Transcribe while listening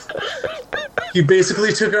He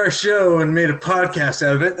basically took our show and made a podcast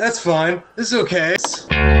out of it. That's fine. This is okay.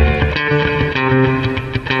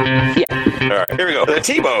 All right, here we go. The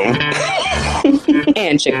T-Bone.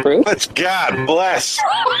 And Chick Brew. Let's God bless.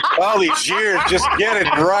 All these years, just get it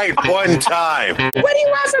right one time. What do you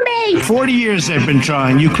want from me? 40 years they've been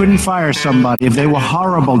trying. You couldn't fire somebody if they were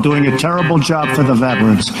horrible, doing a terrible job for the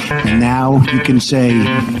veterans. And now you can say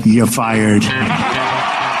you're fired.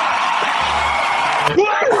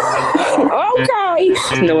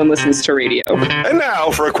 Okay. No one listens to radio. And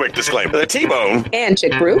now for a quick disclaimer. The T-Bone And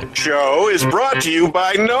Chick Brew. Show is brought to you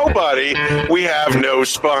by nobody. We have no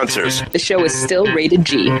sponsors. The show is still rated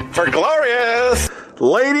G. For Glorious.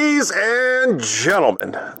 Ladies and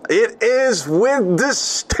gentlemen, it is with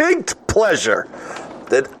distinct pleasure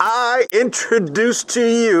that I introduce to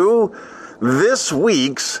you this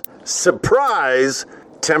week's surprise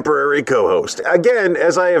temporary co-host. Again,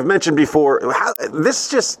 as I have mentioned before, this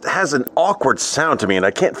just has an awkward sound to me, and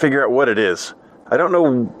I can't figure out what it is. I don't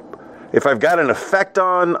know if I've got an effect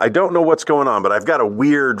on. I don't know what's going on, but I've got a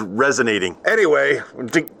weird resonating. Anyway,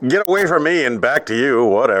 to get away from me and back to you,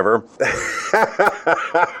 whatever.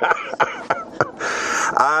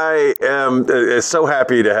 I am so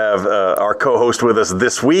happy to have our co-host with us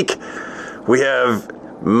this week. We have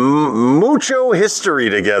mucho history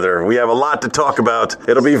together. We have a lot to talk about.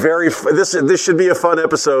 It'll be this should be a fun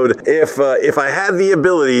episode. If I had the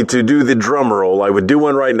ability to do the drum roll, I would do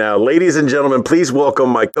one right now. Ladies and gentlemen, please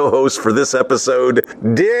welcome my co-host for this episode,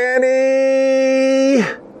 Danny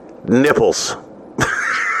Nipples.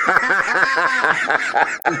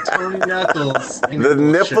 Tony Knuckles. The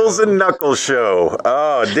Nipples and Knuckles Show.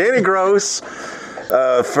 Oh, Danny Gross.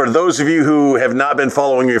 For those of you who have not been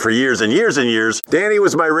following me for years and years and years, Danny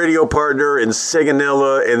was my radio partner in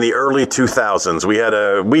Sigonella in the early 2000s. We had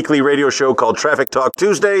a weekly radio show called Traffic Talk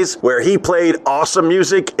Tuesdays where he played awesome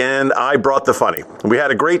music and I brought the funny. We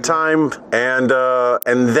had a great time, and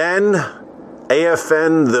then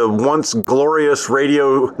AFN, the once glorious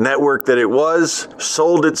radio network that it was,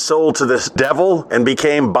 sold its soul to this devil and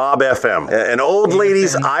became Bob FM. An old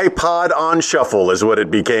lady's iPod on shuffle is what it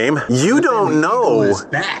became. You don't know. Is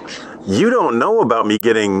back. You don't know about me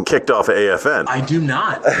getting kicked off of AFN. I do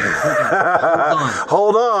not.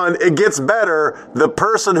 Hold on. It gets better. The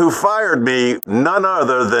person who fired me, none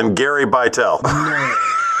other than Gary Bytel. No.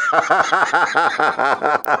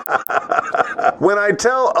 When I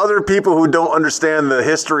tell other people who don't understand the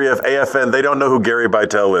history of AFN, they don't know who Gary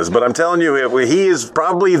Bytel is. But I'm telling you, he is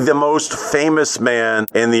probably the most famous man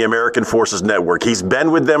in the American Forces Network. He's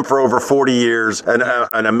been with them for over 40 years.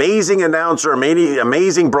 An amazing announcer,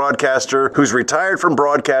 amazing broadcaster who's retired from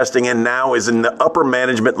broadcasting and now is in the upper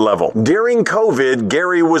management level. During COVID,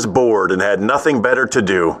 Gary was bored and had nothing better to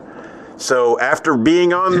do. So after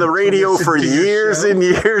being on the radio for years and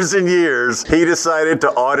years and years, he decided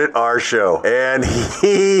to audit our show. And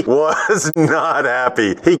he was not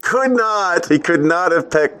happy. He could not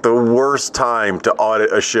have picked the worst time to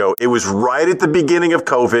audit a show. It was right at the beginning of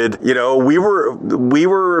COVID. You know, we were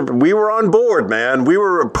on board, man. We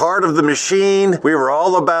were a part of the machine. We were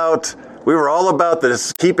all about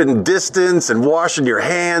this keeping distance and washing your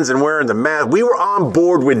hands and wearing the mask. We were on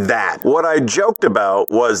board with that. What I joked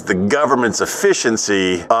about was the government's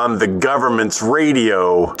efficiency on the government's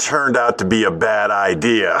radio turned out to be a bad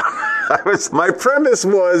idea. My premise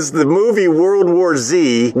was the movie World War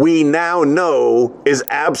Z, we now know, is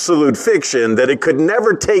absolute fiction, that it could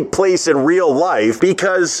never take place in real life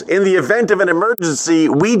because in the event of an emergency,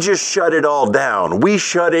 we just shut it all down. We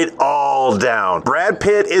shut it all down. Brad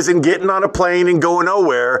Pitt isn't getting on a plane and going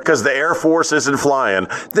nowhere because the Air Force isn't flying.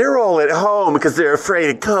 They're all at home because they're afraid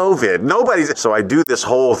of COVID. So I do this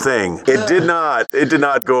whole thing. It did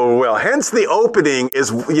not go well. Hence the opening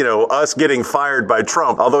is, us getting fired by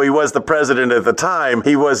Trump. Although he was the president at the time,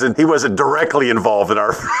 he wasn't directly involved in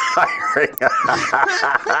our firing.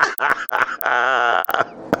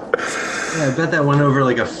 Yeah, I bet that went over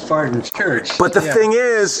like a fart in church. But the thing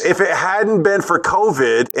is, if it hadn't been for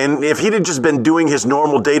COVID, and if he'd have just been doing his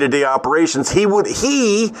normal day-to-day operations, he would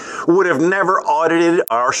have never audited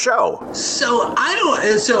our show.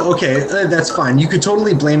 Okay, that's fine. You could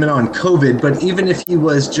totally blame it on COVID, but even if he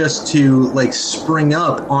was just to spring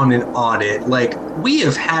up on an audit, we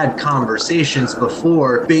have had conversations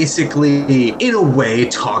before, basically in a way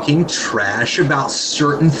talking trash about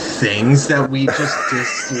certain things that we just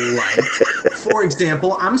dislike. For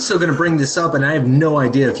example, I'm still going to bring this up, and I have no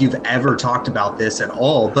idea if you've ever talked about this at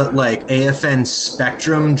all, but AFN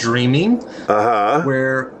Spectrum Dreaming,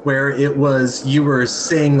 where it was, you were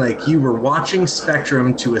saying you were watching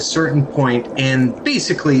Spectrum to a certain point, and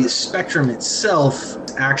basically Spectrum itself,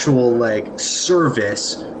 actual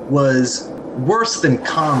service, was worse than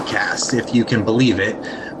Comcast, if you can believe it.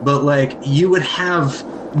 But like, you would have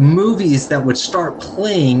movies that would start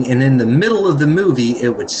playing, and in the middle of the movie,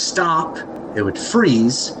 it would stop, it would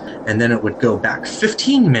freeze, and then it would go back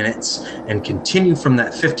 15 minutes and continue from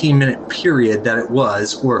that 15-minute period that it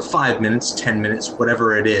was, or 5 minutes, 10 minutes,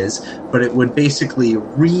 whatever it is. But it would basically you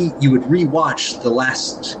would rewatch the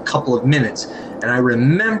last couple of minutes. And I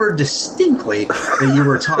remember distinctly that you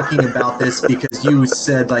were talking about this because you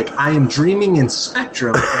said, like, I am dreaming in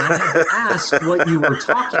Spectrum, and I had asked what you were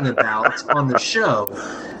talking about on the show.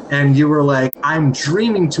 And you were like, I'm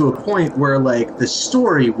dreaming to a point where, like, the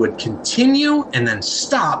story would continue and then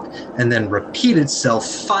stop and then repeat itself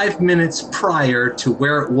 5 minutes prior to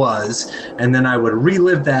where it was. And then I would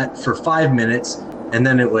relive that for 5 minutes, and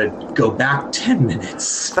then it would go back 10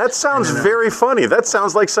 minutes. That sounds very funny. That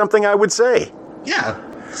sounds like something I would say. Yeah.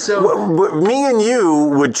 So me and you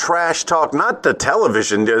would trash talk, not the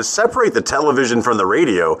television, to separate the television from the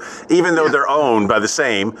radio, even though they're owned by the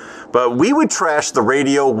same, but we would trash the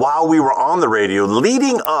radio while we were on the radio,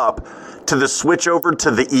 leading up to the switch over to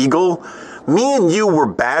the Eagle. Me and you were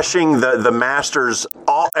bashing the Masters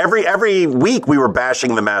every week. We were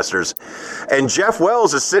bashing the Masters, and Jeff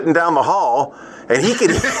Wells is sitting down the hall. And he could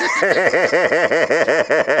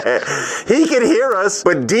hear us,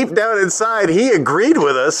 but deep down inside, he agreed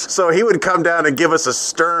with us. So he would come down and give us a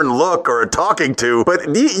stern look or a talking to.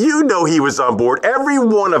 But you know he was on board. Every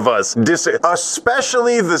one of us,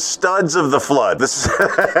 especially the studs of the flood.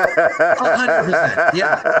 100%.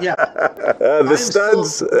 Yeah. The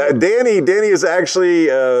studs. Danny is actually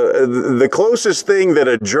the closest thing that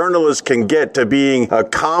a journalist can get to being a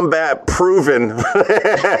combat-proven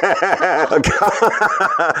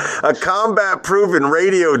a combat-proven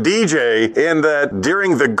radio DJ, in that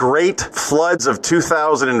during the great floods of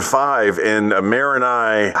 2005 in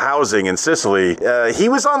Marinai housing in Sicily, he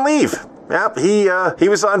was on leave. Yep, he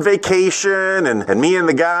was on vacation, and me and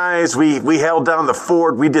the guys, we held down the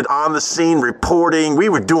fort. We did on-the-scene reporting. We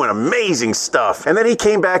were doing amazing stuff. And then he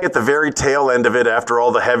came back at the very tail end of it after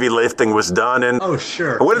all the heavy lifting was done. And oh,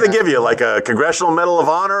 sure. What did they give you, like a Congressional Medal of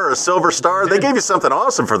Honor or a Silver Star? They gave you something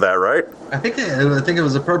awesome for that, right? I think it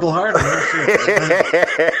was a Purple Heart. I'm not sure.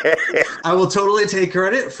 I will totally take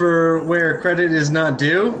credit for where credit is not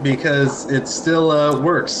due, because it still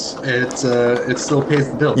works. It still pays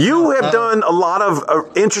the bills. You have done a lot of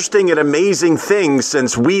interesting and amazing things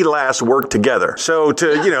since we last worked together. So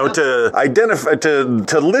to identify,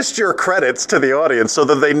 to list your credits to the audience so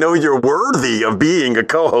that they know you're worthy of being a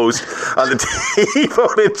co-host on the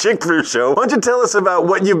T-Bone and Chick Brew Show. Why don't you tell us about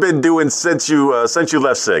what you've been doing since you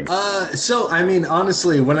left SIG? So I mean,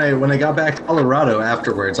 honestly, when I got back to Colorado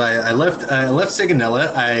afterwards, I left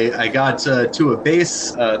Sigonella. I got to a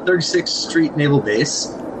base, 36th Street Naval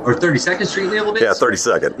Base. Or 32nd Street Naval Base? Yeah,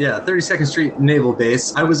 32nd. Yeah, 32nd Street Naval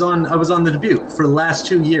Base. I was on the Dubuque for the last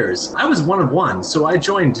 2 years. I was one of one, so I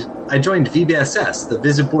joined VBSS, the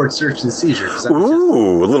Visit Board Search and Seizure.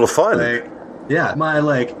 Ooh, a little fun.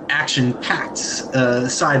 My action-packed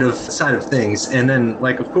side of things, and then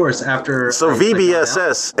of course after. So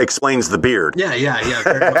VBSS explains the beard. Yeah,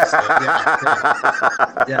 very much so.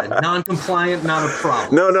 Yeah, non-compliant, not a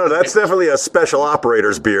problem. No, that's definitely a special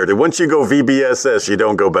operator's beard. And once you go VBSS, you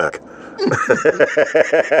don't go back.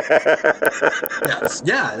 Yes.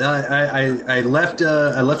 Yeah. I left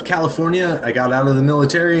California. I got out of the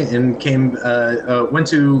military and went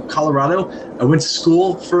to Colorado. I went to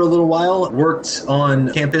school for a little while. Worked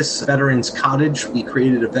on campus Veterans Cottage. We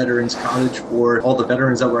created a Veterans Cottage for all the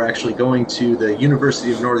veterans that were actually going to the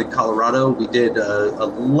University of Northern Colorado. We did a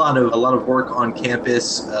lot of work on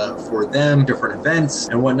campus for them, different events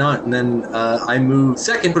and whatnot. And then I moved.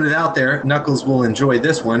 Second, put it out there. Knuckles will enjoy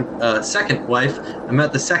this one. Second wife. I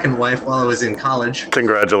met the second wife while I was in college.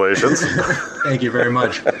 Congratulations. Thank you very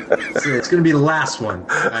much. It's going to be the last one.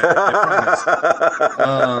 I promise.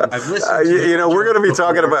 I've listened. We're going to be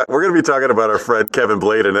talking about our friend Kevin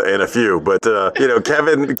Blade in a few, but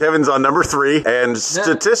Kevin's on number 3, and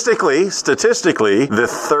statistically, the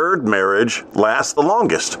third marriage lasts the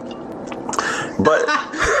longest. But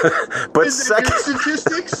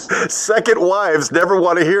second wives never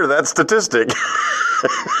want to hear that statistic.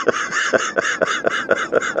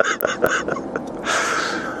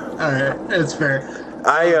 All right, that's fair.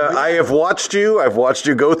 I have watched you. I've watched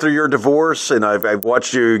you go through your divorce, and I've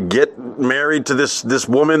watched you get married to this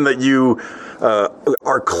woman that you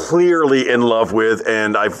are clearly in love with,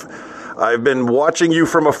 and I've been watching you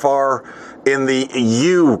from afar in the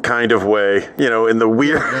you kind of way, in the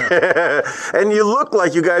weird. And you look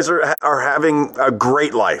like you guys are having a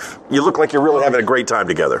great life. You look like you're really having a great time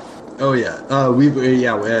together. Oh yeah, we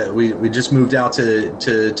just moved out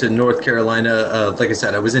to North Carolina. Like I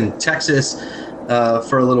said, I was in Texas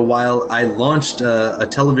for a little while. I launched a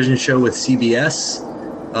television show with CBS.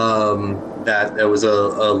 That was a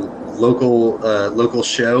local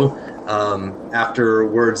show.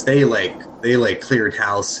 Afterwards, they cleared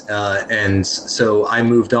house, and so I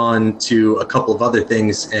moved on to a couple of other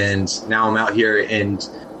things, and now I'm out here in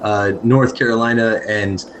North Carolina,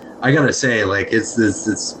 and I gotta say, like,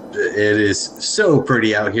 it is so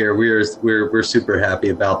pretty out here. We're super happy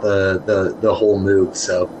about the whole move.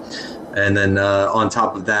 So, and then on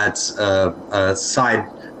top of that, side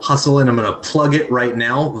hustle, and I'm going to plug it right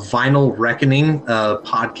now. Vinyl Reckoning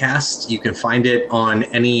podcast. You can find it on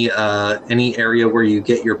any area where you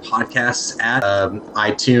get your podcasts at,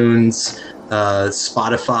 iTunes,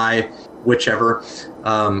 Spotify, whichever,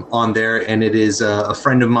 on there. And it is a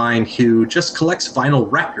friend of mine who just collects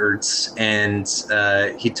vinyl records, and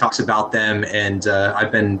he talks about them. And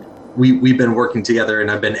we've been working together, and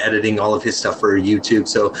I've been editing all of his stuff for YouTube.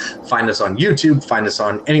 So find us on YouTube, find us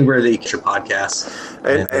on anywhere that you get your podcasts.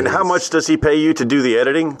 And how much does he pay you to do the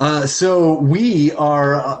editing? So we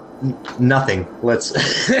are nothing.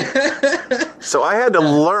 So I had to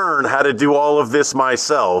learn how to do all of this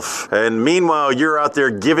myself. And meanwhile, you're out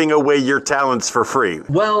there giving away your talents for free.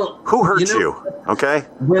 Well, who hurt you? Okay.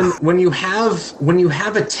 When you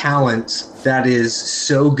have a talent that is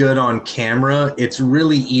so good on camera, it's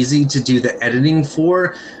really easy to do the editing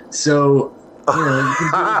for. So, you know,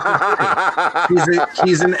 you can do it.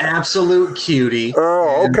 He's an absolute cutie.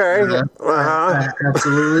 Oh, okay. I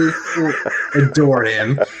absolutely adore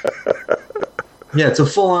him. Yeah, it's a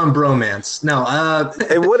full-on bromance. No.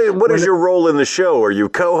 And what is your role in the show? Are you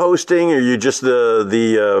co-hosting? Are you just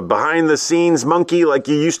the behind-the-scenes monkey like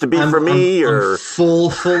you used to be for me? I'm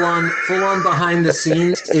full-on behind the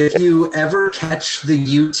scenes. If you ever catch the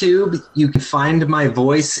YouTube, you can find my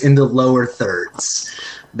voice in the lower thirds.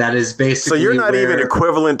 That is basically. So you're not even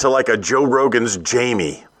equivalent to like a Joe Rogan's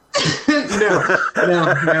Jamie. No,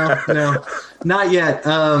 not yet.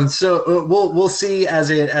 So we'll see as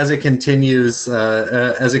it continues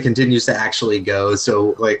to actually go.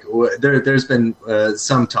 So like there's been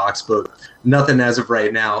some talks, but nothing as of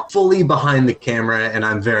right now. Fully behind the camera, and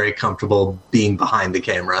I'm very comfortable being behind the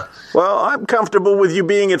camera. Well, I'm comfortable with you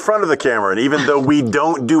being in front of the camera, and even though we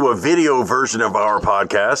don't do a video version of our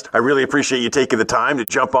podcast, I really appreciate you taking the time to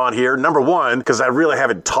jump on here. Number one, because I really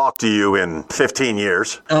haven't talked to you in 15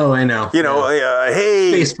 years. Oh, I know. You know,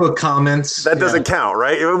 hey, Facebook comments. That doesn't count,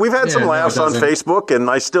 right? We've had some laughs on Facebook, and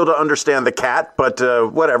I still don't understand the cat, but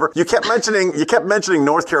whatever. You kept mentioning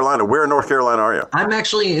North Carolina. Where in North Carolina are you? I'm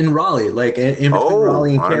actually in Raleigh, like in between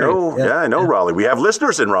Raleigh and Cary. I know. Yeah, I know Raleigh. We have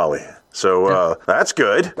listeners in Raleigh. So that's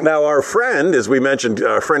good. Now, our friend, as we mentioned,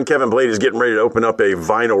 our friend Kevin Blade is getting ready to open up a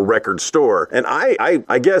vinyl record store. And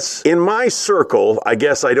I guess in my circle, I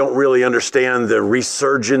guess I don't really understand the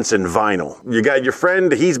resurgence in vinyl. You got your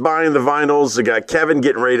friend, he's buying the vinyls. You got Kevin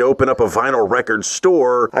getting ready to open up a vinyl record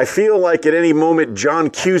store. I feel like at any moment, John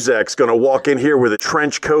Cusack's going to walk in here with a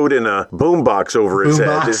trench coat and a boombox over his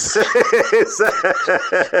head.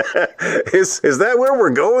 Is that where we're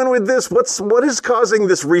going with this? What is causing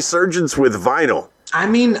this resurgence with vinyl? I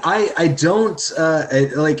mean, I don't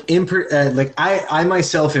I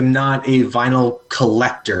myself am not a vinyl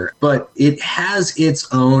collector, but it has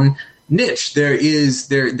its own niche. There is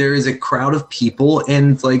a crowd of people,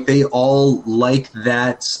 and like they all like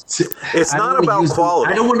that. It's not about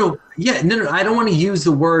quality. I don't want to. Yeah, no. I don't want to use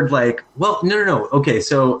the word like. Well, no. Okay,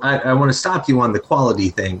 so I want to stop you on the quality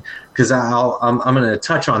thing, because I'm going to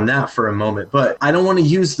touch on that for a moment. But I don't want to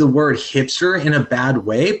use the word hipster in a bad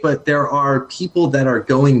way. But there are people that are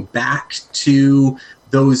going back to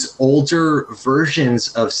those older versions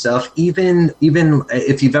of stuff, even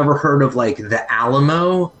if you've ever heard of like the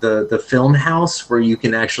Alamo, the film house where you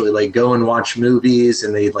can actually like go and watch movies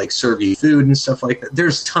and they like serve you food and stuff like that.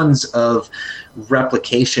 There's tons of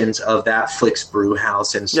replications of that Flicks Brew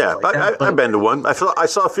House and stuff like that. I've been to one. I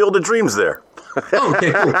saw Field of Dreams there. Oh,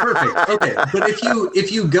 okay, cool, perfect. Okay, but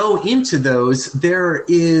if you go into those,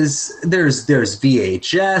 there's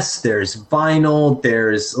VHS, there's vinyl,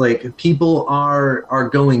 there's like people are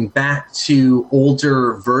going back to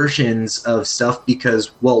older versions of stuff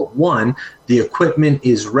because, well, one, the equipment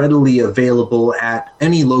is readily available at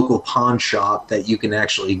any local pawn shop that you can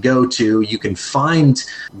actually go to. You can find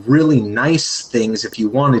really nice things if you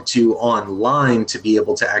wanted to online to be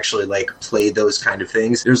able to actually like play those kind of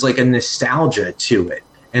things. There's like a nostalgia to it.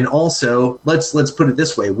 And also, let's put it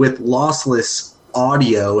this way, with lossless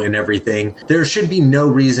audio and everything, there should be no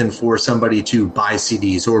reason for somebody to buy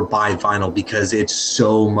CDs or buy vinyl because it's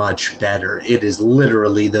so much better. It is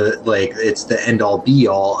literally it's the end all be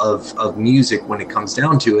all of music when it comes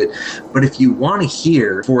down to it. But if you want to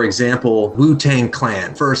hear, for example, Wu-Tang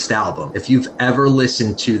Clan first album, if you've ever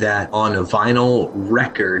listened to that on a vinyl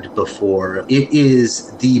record before, it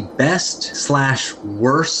is the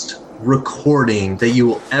best/worst recording that you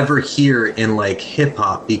will ever hear in like hip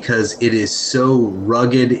hop because it is so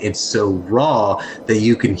rugged, it's so raw that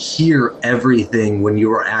you can hear everything when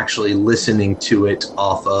you are actually listening to it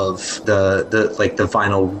off of the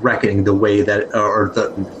vinyl reckoning, the way that, or the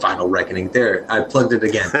vinyl reckoning, there, I plugged it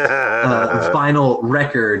again. Vinyl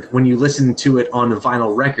record, when you listen to it on a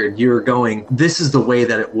vinyl record, you're going, this is the way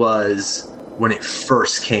that it was when it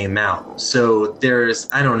first came out. So there's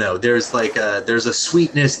a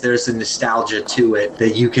sweetness, there's a nostalgia to it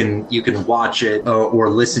that you can watch it or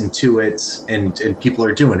listen to it, and people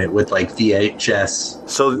are doing it with like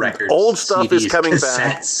VHS records, old stuff CDs, is coming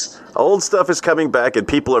cassettes. back. Old stuff is coming back and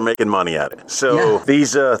people are making money at it. So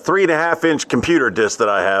these 3.5-inch computer discs that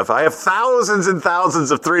I have thousands and thousands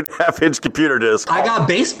of 3.5-inch computer discs. I got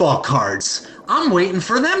baseball cards. I'm waiting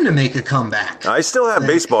for them to make a comeback. I still have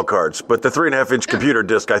baseball cards, but the 3.5-inch computer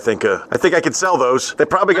disc, I think I could sell those. They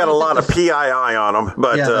probably got a lot of PII on them,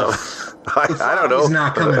 but I don't know. It's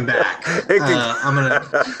not coming back.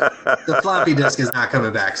 The floppy disk is not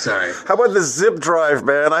coming back. Sorry. How about the zip drive,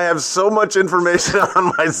 man? I have so much information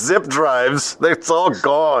on my zip drives. It's all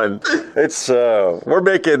gone. It's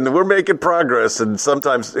we're making progress, and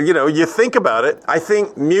sometimes you think about it. I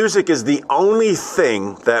think music is the only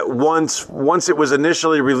thing that once it was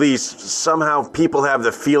initially released, somehow people have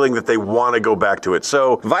the feeling that they want to go back to it.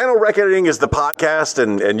 So Vinyl Reckoning is the podcast,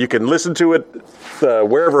 and you can listen to it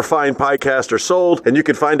wherever fine podcasts are sold, and you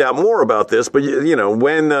can find out more about this. But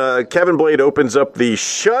when Kevin Blade opens up the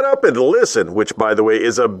Shut Up and Listen, which by the way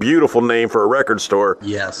is a beautiful name for a record store.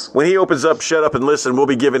 Yes. When he opens up Shut Up and Listen, we'll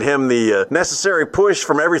be giving him the necessary push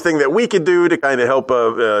from everything that we can do to kind of help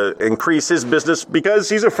increase his business, because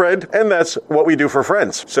he's a friend, and that's what we do for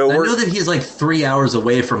friends. So I know that he's like 3 hours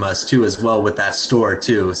away from us too, as well, with that store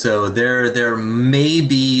too. So there may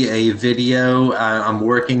be a video. I'm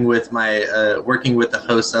working with the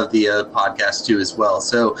host of the podcast too, as well.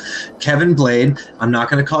 So Kevin Blade, I'm not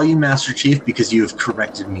going to call you Master Chief because you have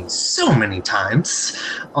corrected me so many times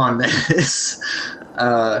on this.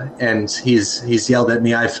 And he's yelled at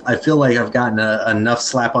me. I feel like I've gotten enough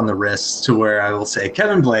slap on the wrist to where I will say,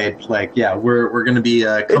 Kevin Blade, we're going to be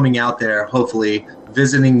coming out there, hopefully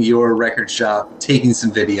visiting your record shop, taking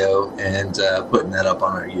some video, and putting that up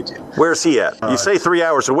on our YouTube. Where's he at? You say 3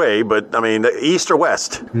 hours away, but I mean, east or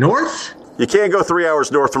west? North? You can't go 3 hours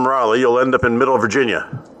north from Raleigh. You'll end up in middle of Virginia.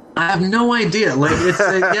 I have no idea. Like, it's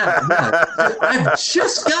I've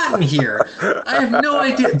just gotten here. I have no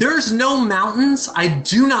idea. There's no mountains. I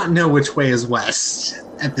do not know which way is west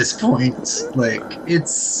at this point. Like,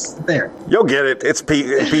 it's there. You'll get it. It's a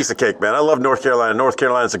piece of cake, man. I love North Carolina. North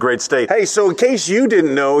Carolina's a great state. Hey, so in case you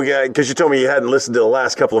didn't know, because you told me you hadn't listened to the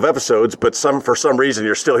last couple of episodes, but for some reason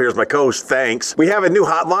you're still here as my co-host, thanks. We have a new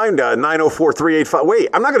hotline, 904-385. Wait,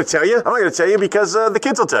 I'm not going to tell you. I'm not going to tell you because the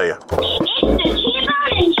kids will tell you. It's the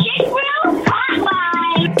T-Bone and Chick Brew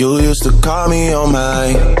Hotline. You used to call me on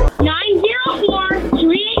my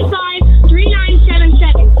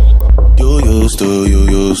 904-385-3977. You used to.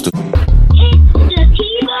 It's the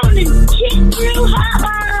T-Bone and Chick Brew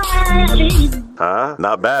Hotline. Huh?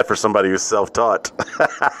 Not bad for somebody who's self-taught.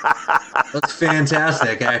 That's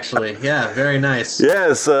fantastic, actually. Yeah, very nice.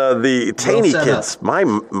 Yes, the Taney kids. My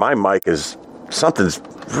mic is, something's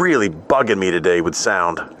really bugging me today with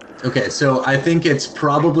sound. Okay, so I think it's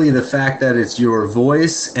probably the fact that it's your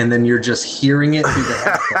voice and then you're just hearing it through the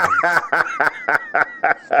headphones.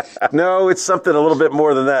 No, it's something a little bit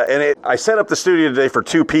more than that. And I set up the studio today for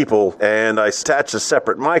two people, and I attached a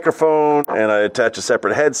separate microphone, and I attached a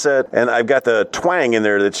separate headset, and I've got the twang in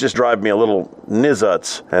there that's just driving me a little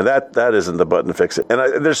nizuts, and that isn't the button to fix it.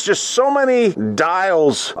 And there's just so many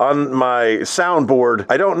dials on my soundboard,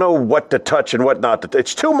 I don't know what to touch and what not to touch.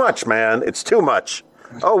 It's too much, man. It's too much.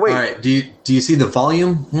 Oh, wait. All right. Do you see the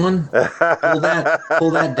volume one?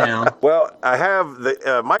 Pull that down. Well, I have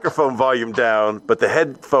the microphone volume down, but the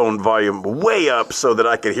headphone volume way up so that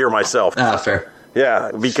I can hear myself. Fair.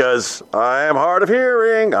 Yeah, because I am hard of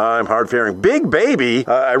hearing. I'm hard of hearing. Big Baby,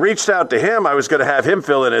 I reached out to him. I was going to have him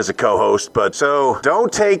fill in as a co-host, but so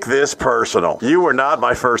don't take this personal. You were not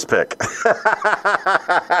my first pick.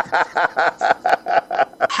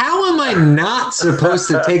 How am I not supposed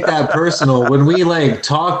to take that personal when we like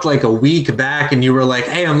talked like a week back and you were like,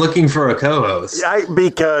 hey, I'm looking for a co-host?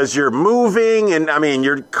 Because you're moving, and I mean,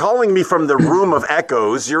 you're calling me from the room of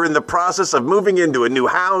echoes. You're in the process of moving into a new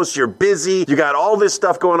house. You're busy. You got all this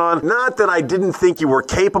stuff going on. Not that I didn't think you were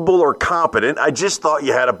capable or competent. I just thought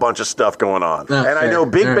you had a bunch of stuff going on. Oh, and fair. I know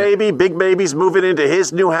Big Baby's moving into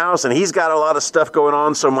his new house, and he's got a lot of stuff going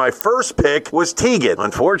on. So my first pick was Tegan.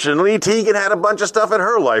 Unfortunately, Tegan had a bunch of stuff in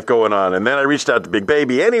her life going on. And then I reached out to Big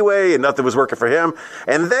Baby anyway, and nothing was working for him.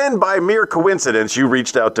 And then by mere coincidence, you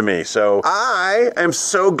reached out to me. So I am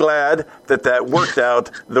so glad that worked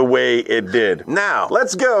out the way it did. Now,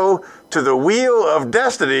 let's go to the Wheel of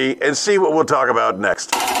Destiny and see what we'll talk about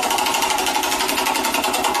next.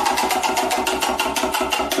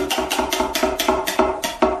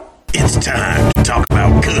 It's time to talk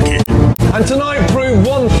about cooking. And tonight proved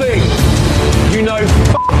one thing. You know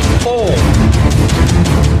all.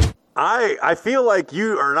 I feel like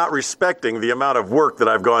you are not respecting the amount of work that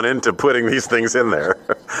I've gone into putting these things in there.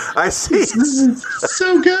 I see. This is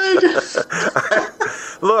so good.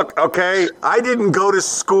 Look, okay, I didn't go to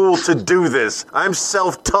school to do this. I'm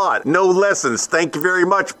self-taught. No lessons. Thank you very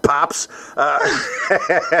much, Pops.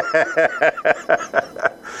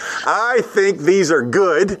 I think these are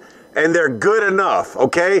good. And they're good enough,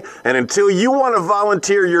 okay? And until you want to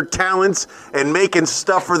volunteer your talents and making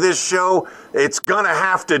stuff for this show, it's gonna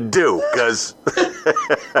have to do, because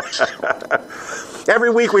every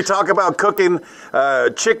week we talk about cooking.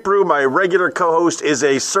 Chick Brew, my regular co-host, is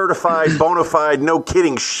a certified, bona fide, no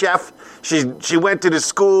kidding chef. She went to the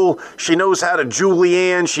school. She knows how to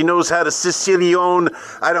julienne. She knows how to Sicilian.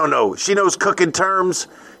 I don't know. She knows cooking terms.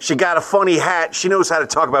 She got a funny hat. She knows how to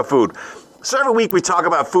talk about food. So every week we talk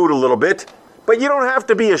about food a little bit, but you don't have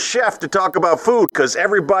to be a chef to talk about food, because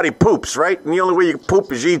everybody poops, right? And the only way you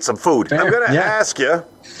poop is you eat some food. Fair, I'm going to yeah. ask you,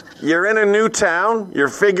 you're in a new town, you're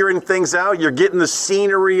figuring things out, you're getting the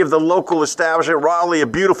scenery of the local establishment. Raleigh, a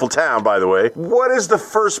beautiful town, by the way. What is the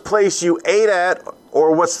first place you ate at,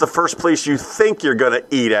 or what's the first place you think you're going to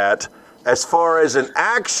eat at, as far as an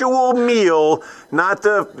actual meal, not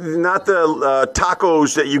the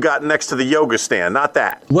tacos that you got next to the yoga stand, not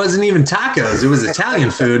that. It wasn't even tacos. It was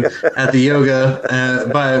Italian food at the yoga,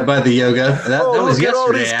 by the yoga. That was look at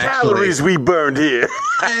all yesterday, these actually. calories we burned here.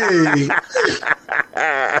 Hey.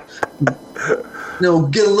 No,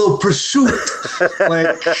 get a little prosciutto.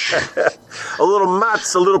 Like, A little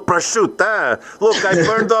matzo, a little prosciutto. Look, I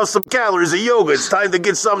burned off some calories of yoga. It's time to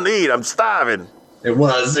get something to eat. I'm starving. it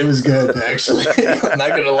was good, actually. I'm not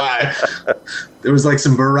gonna lie. There was like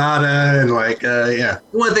some burrata and like, yeah.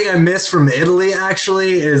 One thing I miss from Italy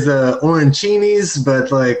actually is oranginis,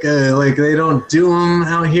 but like they don't do them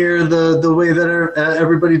out here the way that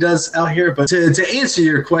everybody does out here. But to answer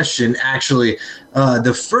your question, actually,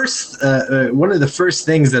 the first one of the first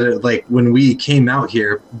things that like when we came out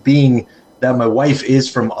here, being that my wife is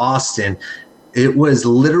from Austin, it was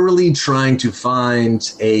literally trying to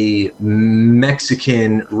find a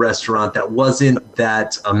Mexican restaurant that wasn't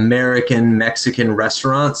that American Mexican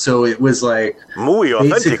restaurant. So it was like, Muy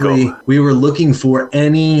basically, authentico. we were looking for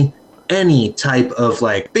any type of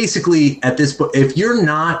like, basically at this point, if you're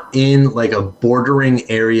not in like a bordering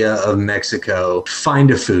area of Mexico,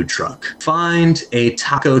 find a food truck, find a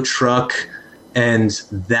taco truck. And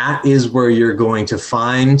that is where you're going to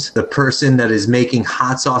find the person that is making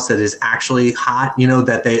hot sauce that is actually hot, you know,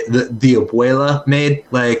 that the abuela made.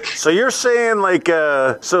 Like, So you're saying like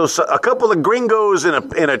so a couple of gringos in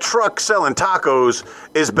a truck selling tacos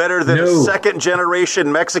is better than a No. second generation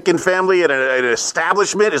Mexican family at an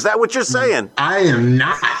establishment? Is that what you're saying? I am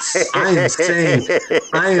not. I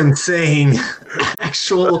am saying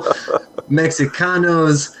actual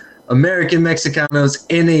Mexicanos, American Mexicanos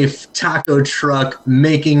in a taco truck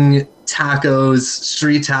making tacos,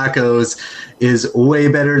 street tacos, is way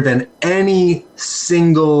better than any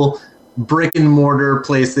single brick and mortar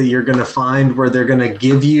place that you're going to find where they're going to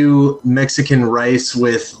give you Mexican rice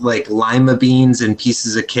with like lima beans and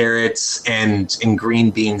pieces of carrots and green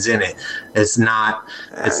beans in it. It's not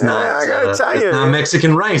I gotta tell it's you, not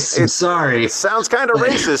Mexican rice. I'm sorry. It sounds kind of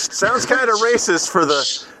racist. Sounds kind of racist for the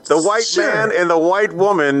white Sure. man and the white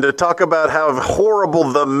woman to talk about how horrible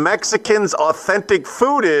the Mexicans' authentic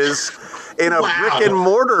food is in a Wow. brick and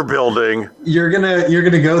mortar building. You're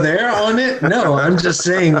gonna go there on it? No, I'm just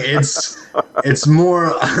saying it's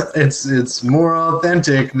more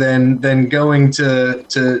authentic than going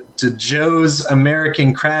to Joe's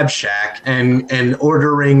American Crab Shack and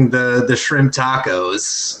ordering the shrimp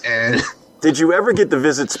tacos. And Did you ever get to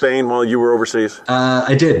visit Spain while you were overseas?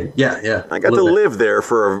 I did. Yeah. I got to live there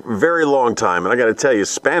for a very long time, and I got to tell you,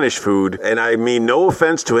 Spanish food, and I mean no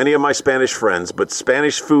offense to any of my Spanish friends, but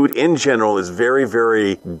Spanish food in general is very,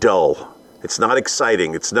 very dull. It's not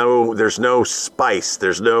exciting. There's no spice.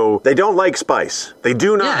 They don't like spice. They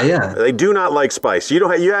do not. Yeah. They do not like spice. You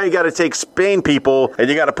got to take Spain people and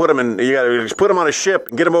you got to put them on a ship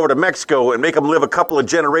and get them over to Mexico and make them live a couple of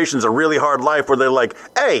generations of really hard life where they're like,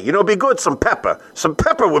 hey, it'd be good some pepper. Some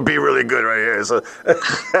pepper would be really good right here. So,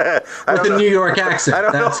 with the New York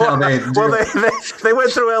accent. That's how they do. Well, they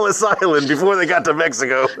went through Ellis Island before they got to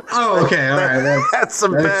Mexico. Oh, okay. All right. That's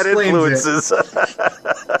some bad influences.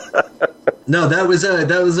 No, that was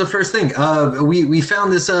the first thing. We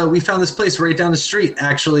found this place right down the street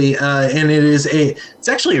actually, and it's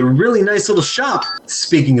actually a really nice little shop.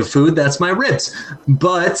 Speaking of food, that's my ribs.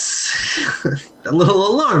 But a little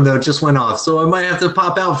alarm though just went off, so I might have to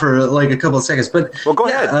pop out for like a couple of seconds. But well, go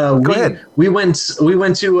ahead. Go ahead. We went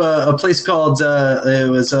to a place called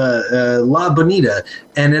La Bonita,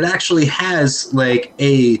 and it actually has like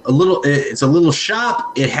it's a little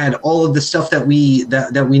shop. It had all of the stuff that we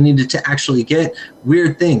needed to actually get.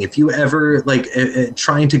 Weird thing, if you ever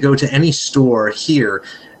trying to go to any store here,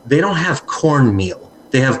 they don't have cornmeal.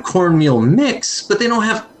 They have cornmeal mix, but they don't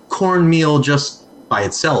have cornmeal just by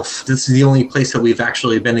itself. This is the only place that we've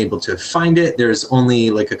actually been able to find it. There's only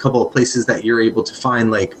like a couple of places that you're able to find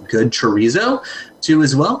like good chorizo too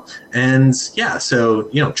as well. And yeah, so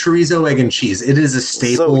chorizo, egg, and cheese. It is a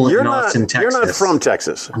staple in Austin, Texas. You're not from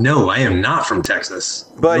Texas. No, I am not from Texas.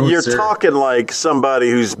 But no, you're sir. Talking like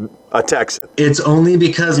somebody who's a Texan. It's only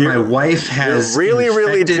because my wife has you're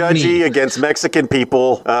really judgy me. Against Mexican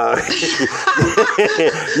people. You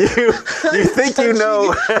think you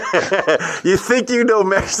know you think you know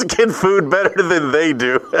Mexican food better than they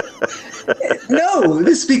do. No,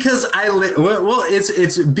 it's because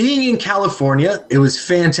it's being in California. It was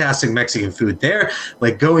fantastic Mexican food there.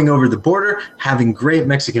 Like going over the border, having great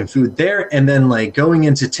Mexican food there, and then like going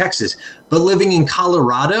into Texas. But living in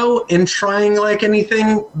Colorado and trying like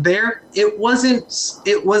anything there, it was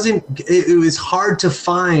hard to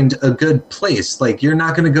find a good place. Like you're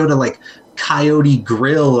not going to go to like Coyote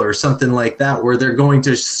Grill or something like that where they're going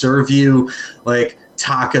to serve you like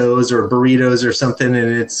tacos or burritos or something, and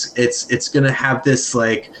it's going to have this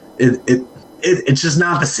like it's just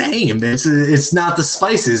not the same. It's not the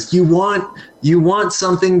spices. You want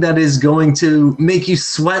something that is going to make you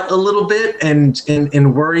sweat a little bit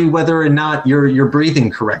and worry whether or not you're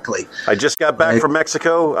breathing correctly. I just got back from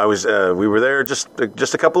Mexico. We were there just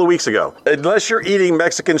a couple of weeks ago. Unless you're eating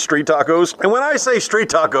Mexican street tacos, and when I say street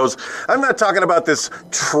tacos, I'm not talking about this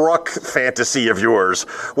truck fantasy of yours,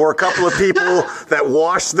 or a couple of people that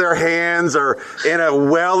wash their hands or in a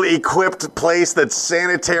well-equipped place that's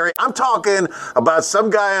sanitary. I'm talking about some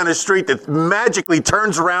guy on the street that magically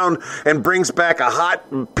turns around and brings back a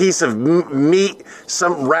hot piece of meat,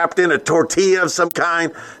 some wrapped in a tortilla of some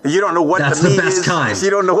kind. You don't know what That's the meat the best is. kind. You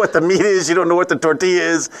don't know what the meat is. You don't know what the tortilla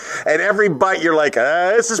is. And every bite you're like,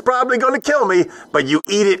 this is probably going to kill me. But you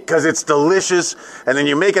eat it because it's delicious. And then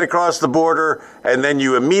you make it across the border. And then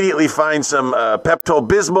you immediately find some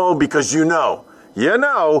Pepto-Bismol because you know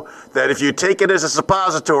that if you take it as a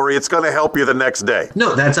suppository, it's going to help you the next day.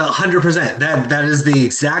 No, that's 100%. That is the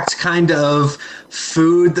exact kind of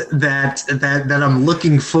food that I'm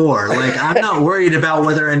looking for. Like, I'm not worried about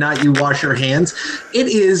whether or not you wash your hands. It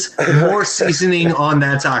is more seasoning on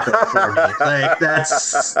that taco for me. Like,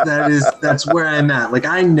 that's where I'm at. Like,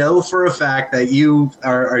 I know for a fact that you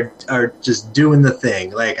are just doing the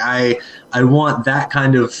thing. Like, I want that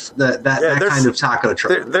kind of kind of taco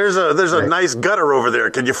truck. There's a nice gutter over there.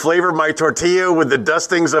 Can you flavor my tortilla with the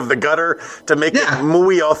dustings of the gutter to make it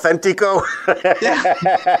muy authentico?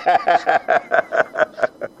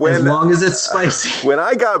 As long as it's spicy. When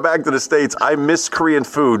I got back to the States, I missed Korean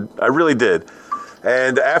food. I really did.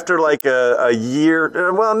 And after like a year,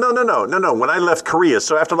 no. When I left Korea,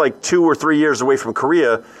 so after like 2 or 3 years away from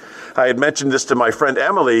Korea, I had mentioned this to my friend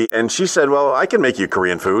Emily, and she said, well, I can make you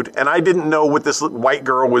Korean food. And I didn't know what this white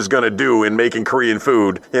girl was going to do in making Korean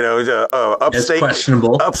food. Upstate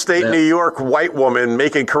New York white woman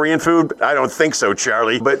making Korean food? I don't think so,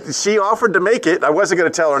 Charlie. But she offered to make it. I wasn't going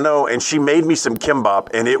to tell her no, and she made me some kimbap,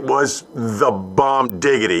 and it was the bomb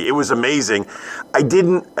diggity. It was amazing. I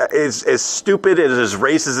didn't, as stupid and as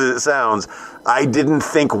racist as it sounds, I didn't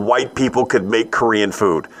think white people could make Korean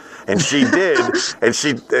food. And she did, and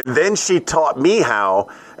then she taught me how,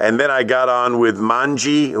 and then I got on with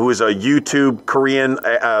Manji, who is a YouTube Korean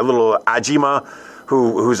little Ajima,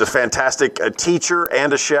 who's a fantastic teacher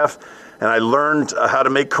and a chef, and I learned how to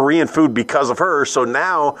make Korean food because of her. So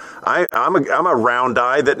now I'm a round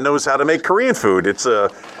eye that knows how to make Korean food.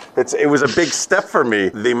 It was a big step for me.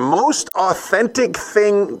 The most authentic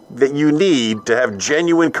thing that you need to have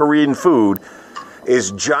genuine Korean food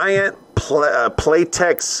is giant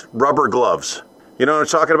Playtex rubber gloves. You know what I'm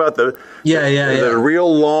talking about? The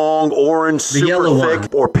real long orange, super yellow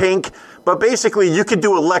thick, one. or pink. But basically, you can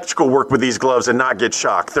do electrical work with these gloves and not get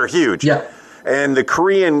shocked. They're huge. Yeah. And the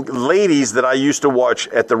Korean ladies that I used to watch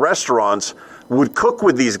at the restaurants would cook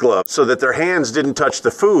with these gloves so that their hands didn't touch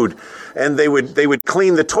the food. And they would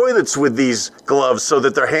clean the toilets with these gloves so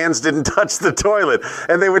that their hands didn't touch the toilet.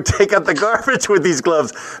 And they would take out the garbage with these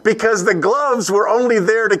gloves because the gloves were only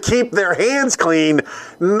there to keep their hands clean,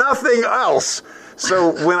 nothing else.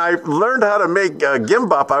 So when I learned how to make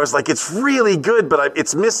gimbap, I was like, it's really good, but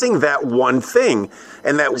it's missing that one thing.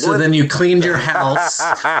 And So then you cleaned your house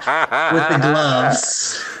with the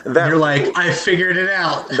gloves. You're like, I figured it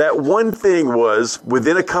out. That one thing was,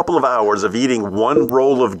 within a couple of hours of eating one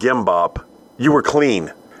roll of gimbap, you were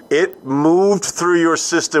clean. It moved through your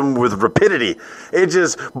system with rapidity. It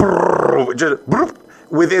just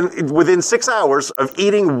within 6 hours of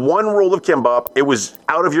eating one roll of kimbap, it was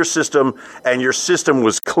out of your system, and your system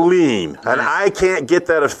was clean. And I can't get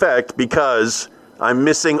that effect because I'm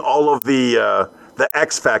missing all of the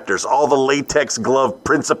X factors, all the latex glove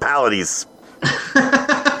principalities.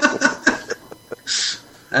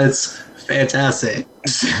 That's fantastic.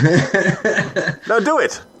 Now do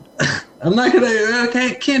it. I'm not gonna.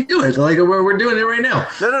 I can't do it. Like we're doing it right now.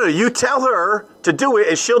 No. You tell her to do it,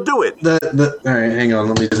 and she'll do it. All right, hang on.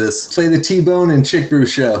 Let me do this. Play the T-Bone and Chick Brew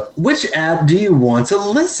show. Which app do you want to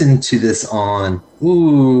listen to this on?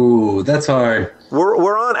 Ooh, that's hard.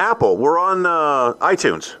 We're on Apple. We're on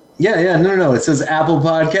iTunes. Yeah. No. It says Apple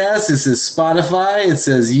Podcasts. It says Spotify. It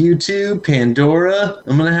says YouTube, Pandora.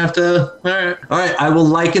 I'm gonna have to. All right. I will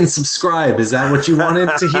like and subscribe. Is that what you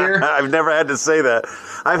wanted to hear? I've never had to say that.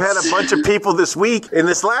 I've had a bunch of people this week. In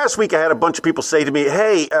this last week, I had a bunch of people say to me,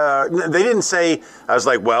 hey, they didn't say, I was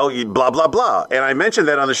like, well, blah, blah, blah. And I mentioned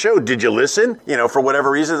that on the show. Did you listen? For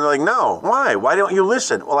whatever reason. They're like, no. Why? Why don't you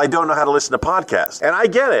listen? Well, I don't know how to listen to podcasts. And I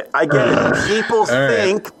get it.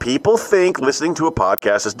 People think listening to a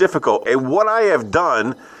podcast is difficult. And what I have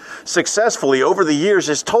done successfully over the years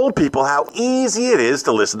is told people how easy it is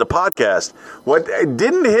to listen to podcasts. What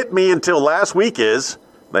didn't hit me until last week is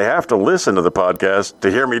they have to listen to the podcast to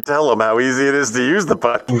hear me tell them how easy it is to use the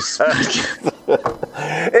podcast.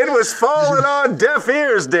 It was falling on deaf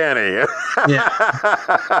ears, Danny. Yeah.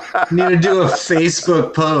 You need to do a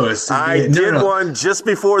Facebook post. I did one just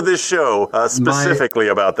before this show specifically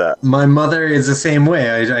about that. My mother is the same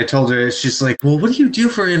way. I told her, she's like, well, what do you do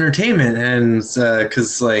for entertainment? And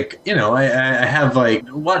because, I have,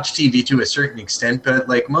 watch TV to a certain extent, but,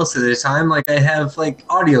 most of the time, I have,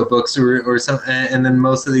 audiobooks or something, and then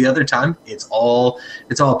most of the other time, it's all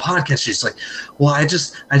podcasts. She's like, well, I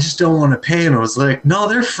just don't want to pay. And I was like, no,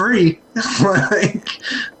 they're free.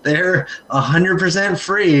 They're 100%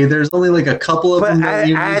 free. There's only a couple of them that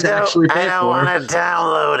you need to actually pay for. I don't want to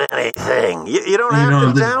download anything. You don't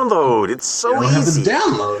have to download. It's so easy. You don't have to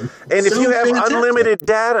download. And if you have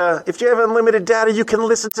unlimited data, you can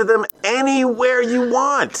listen to them anywhere you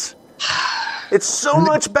want. It's so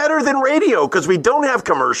much better than radio because we don't have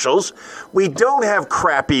commercials. We don't have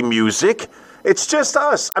crappy music. It's just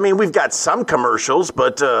us. I mean, we've got some commercials,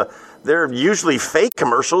 but they're usually fake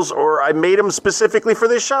commercials, or I made them specifically for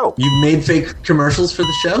this show. You made fake commercials for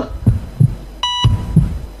the show?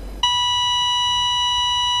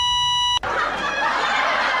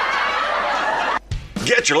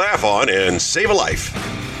 Get your laugh on and save a life.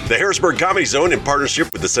 The Harrisburg Comedy Zone, in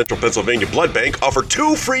partnership with the Central Pennsylvania Blood Bank, offer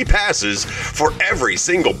 2 free passes for every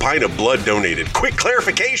single pint of blood donated. Quick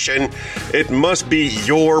clarification, it must be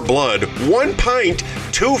your blood. 1 pint,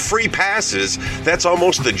 2 free passes. That's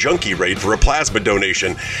almost the junkie rate for a plasma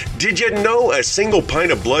donation. Did you know a single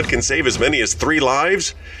pint of blood can save as many as 3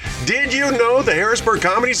 lives? Did you know the Harrisburg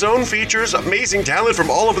Comedy Zone features amazing talent from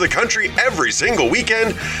all over the country every single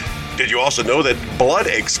weekend? Did you also know that blood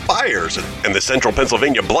expires and the Central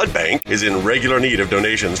Pennsylvania Blood Bank is in regular need of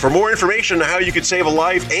donations? For more information on how you could save a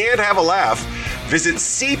life and have a laugh, visit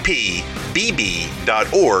cpbb.org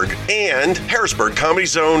and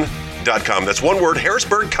harrisburgcomedyzone.com. That's one word,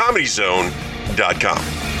 harrisburgcomedyzone.com.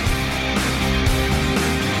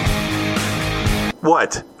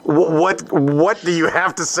 What do you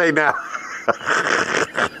have to say now?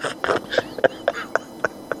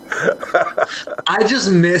 I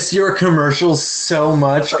just miss your commercials so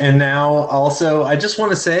much, and now also I just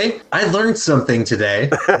want to say I learned something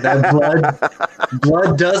today that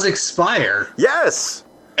blood does expire. Yes.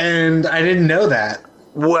 And I didn't know that.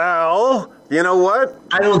 Well, you know what?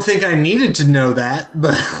 I don't think I needed to know that,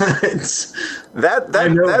 but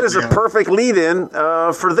that is a perfect lead-in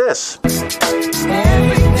for this.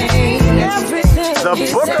 The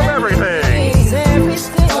Book of Everything.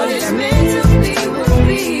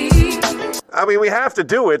 I mean, we have to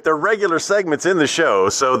do it. They're regular segments in the show.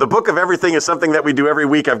 So the Book of Everything is something that we do every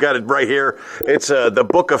week. I've got it right here. It's the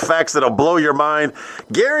book of facts that'll blow your mind.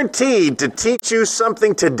 Guaranteed to teach you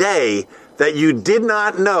something today that you did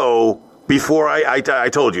not know before I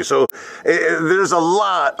told you. So there's a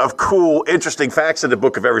lot of cool, interesting facts in the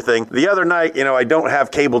Book of Everything. The other night, I don't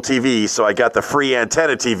have cable TV, so I got the free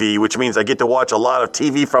antenna TV, which means I get to watch a lot of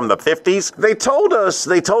TV from the 50s. They told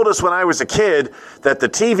us when I was a kid that the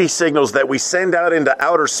TV signals that we send out into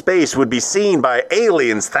outer space would be seen by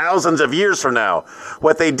aliens thousands of years from now.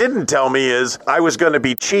 What they didn't tell me is I was going to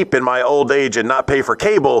be cheap in my old age and not pay for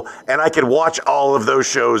cable, and I could watch all of those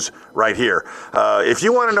shows right here. If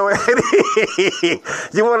you want to know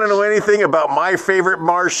anything about My Favorite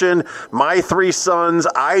Martian, My Three Sons,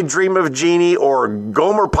 I Dream of Jeannie, or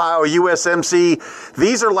Gomer Pyle USMC,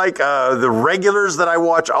 these are like the regulars that I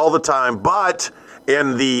watch all the time. But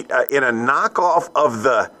in a knockoff of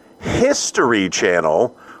the History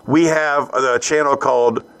Channel, we have a channel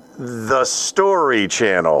called The Story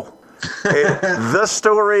Channel. The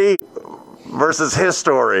Story versus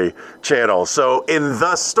History Channel. So in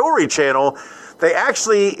The Story Channel, they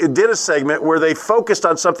actually did a segment where they focused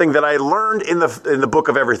on something that I learned in the Book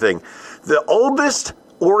of Everything. The oldest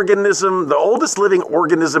living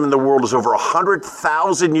organism in the world is over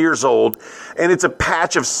 100,000 years old, and it's a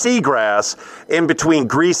patch of seagrass in between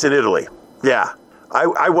Greece and Italy. Yeah.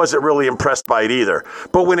 I wasn't really impressed by it either.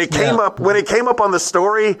 But when it came up on the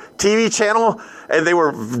Story TV channel and they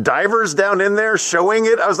were divers down in there showing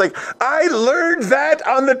it, I was like, I learned that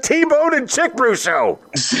on the T-Bone and Chick Brew show.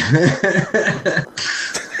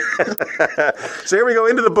 So here we go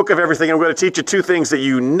into the Book of Everything. I'm going to teach you two things that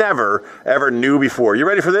you never, ever knew before. You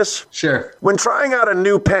ready for this? Sure. When trying out a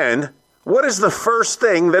new pen, what is the first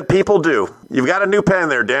thing that people do? You've got a new pen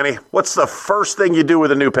there, Danny. What's the first thing you do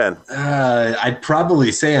with a new pen? I'd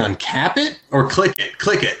probably say uncap it or click it.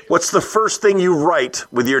 Click it. What's the first thing you write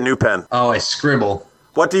with your new pen? Oh, I scribble.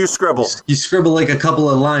 What do you scribble? You scribble like a couple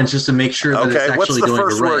of lines just to make sure that it's actually what's the going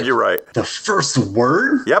first to write. word you write? The first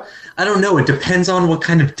word? Yep. I don't know. It depends on what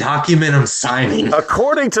kind of document I'm signing.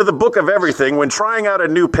 According to the Book of Everything, when trying out a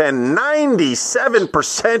new pen,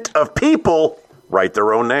 97% of people write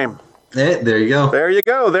their own name. There you go. There you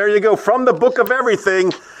go. There you go. From the Book of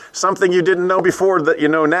Everything, something you didn't know before that you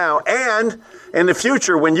know now. And in the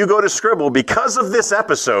future, when you go to scribble, because of this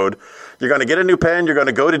episode, you're going to get a new pen, you're going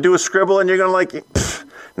to go to do a scribble, and you're going to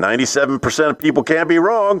 97% of people can't be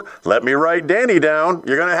wrong. Let me write Danny down.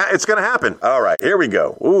 It's going to happen. All right, here we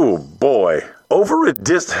go. Ooh, boy.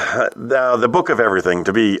 The Book of Everything,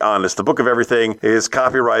 to be honest, the Book of Everything is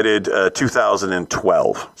copyrighted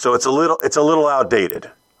 2012. So it's a little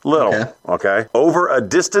outdated. Okay. Over a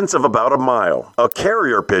distance of about a mile, a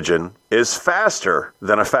carrier pigeon is faster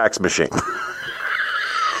than a fax machine.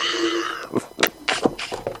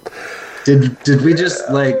 Did we just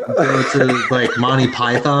go to Monty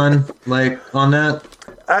Python on that?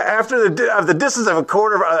 After the distance of a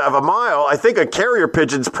quarter of a mile, I think a carrier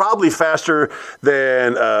pigeon's probably faster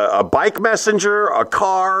than a bike messenger, a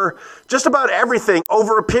car, just about everything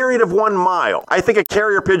over a period of 1 mile. I think a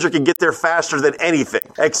carrier pigeon can get there faster than anything,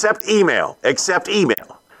 except email.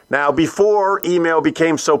 Now, before email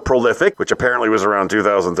became so prolific, which apparently was around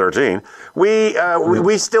 2013, we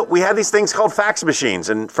had these things called fax machines.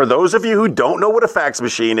 And for those of you who don't know what a fax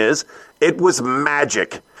machine is, it was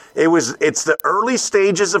magic. It's the early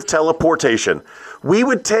stages of teleportation. We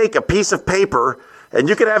would take a piece of paper, and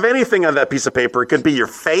you could have anything on that piece of paper. It could be your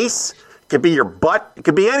face, it could be your butt, it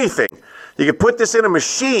could be anything. You could put this in a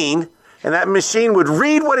machine, and that machine would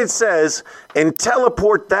read what it says and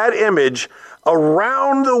teleport that image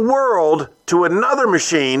around the world to another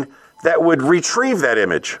machine that would retrieve that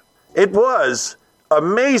image. It was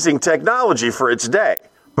amazing technology for its day.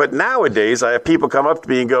 But nowadays, I have people come up to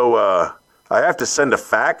me and go, I have to send a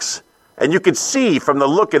fax. And you could see from the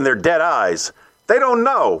look in their dead eyes, they don't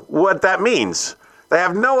know what that means. They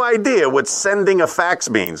have no idea what sending a fax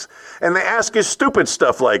means. And they ask you stupid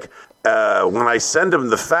stuff like, when I send them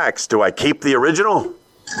the fax, do I keep the original?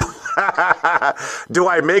 Do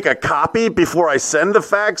I make a copy before I send the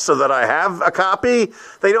fax so that I have a copy?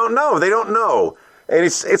 They don't know. And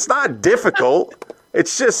it's not difficult.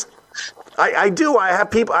 It's just, I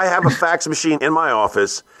have a fax machine in my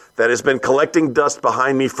office that has been collecting dust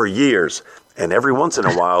behind me for years. And every once in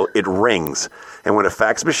a while, it rings. And when a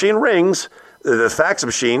fax machine rings, the fax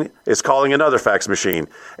machine is calling another fax machine,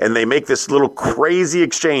 and they make this little crazy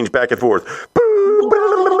exchange back and forth.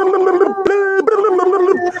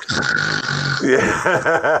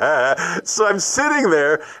 Yeah. So I'm sitting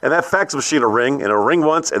there, and that fax machine will ring, and it'll ring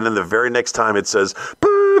once, and then the very next time it says,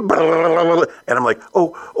 and I'm like,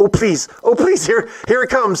 oh, please, here it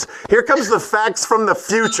comes. Here comes the fax from the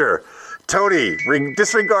future. Tony,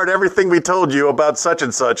 disregard everything we told you about such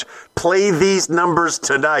and such. Play these numbers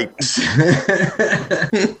tonight.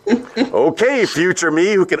 Okay, future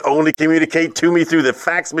me, who can only communicate to me through the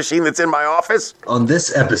fax machine that's in my office. On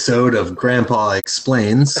this episode of Grandpa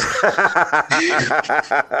Explains.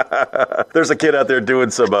 There's a kid out there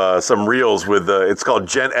doing some reels with, it's called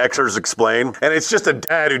Gen Xers Explain. And it's just a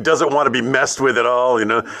dad who doesn't want to be messed with at all, you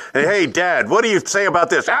know. And, hey, Dad, what do you say about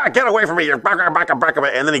this? Get away from me. You're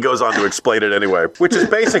and then he goes on to explain it anyway, which is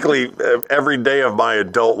basically every day of my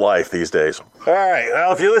adult life these days. All right.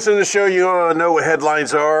 Well, if you listen to the show, you know what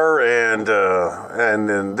headlines are, and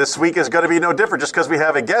this week is going to be no different just because we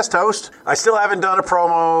have a guest host. I still haven't done a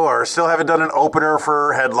promo or still haven't done an opener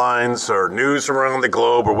for headlines or news from around the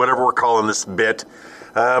globe or whatever we're calling this bit.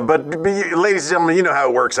 But ladies and gentlemen, you know how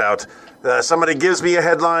it works out. Somebody gives me a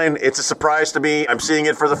headline. It's a surprise to me. I'm seeing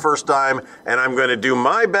it for the first time, and I'm going to do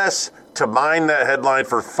my best to mine that headline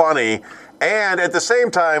for funny and at the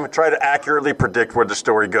same time try to accurately predict where the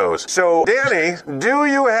story goes. So, Danny, do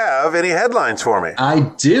you have any headlines for me? I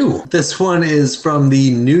do. This one is from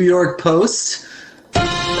the New York Post.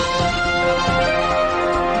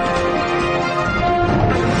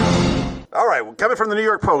 All right, coming from the New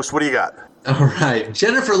York Post, what do you got? All right.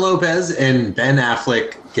 Jennifer Lopez and Ben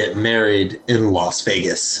Affleck get married in Las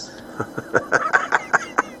Vegas.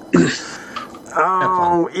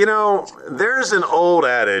 Oh, you know, there's an old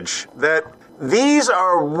adage that these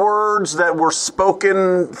are words that were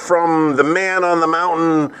spoken from the man on the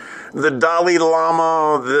mountain, the Dalai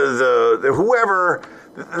Lama, the whoever.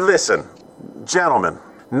 Listen, gentlemen,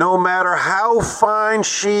 no matter how fine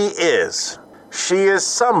she is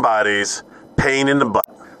somebody's pain in the butt,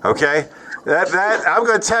 okay? That I'm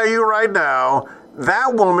going to tell you right now,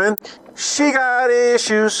 that woman, she got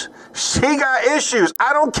issues. She got issues.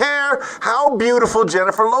 I don't care how beautiful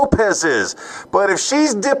Jennifer Lopez is. But if she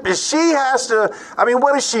has to, I mean,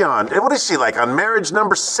 what is she on? What is she like on marriage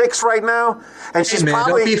number 6 right now? And she's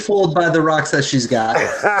probably... Don't be fooled by the rocks that she's got.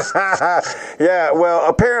 Yeah, well,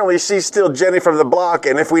 apparently she's still Jenny from the block.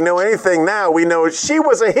 And if we know anything now, we know she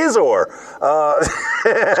was a his-or.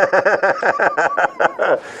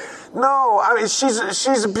 No, I mean,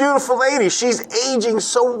 she's a beautiful lady. She's aging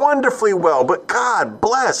so wonderfully well, but God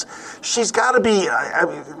bless, she's got to be,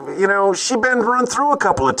 you know, she's been run through a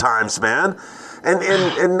couple of times, man.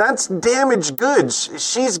 And that's damaged goods.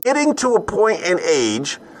 She's getting to a point in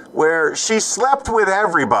age where she slept with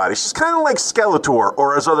everybody. She's kind of like Skeletor,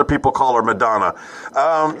 or as other people call her, Madonna.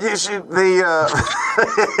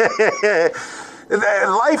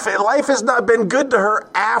 Life has not been good to her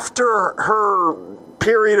after her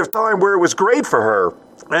period of time where it was great for her.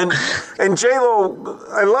 And J-Lo,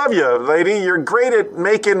 I love you, lady. You're great at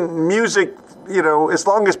making music, you know, as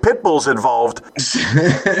long as Pitbull's involved.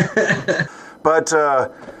 But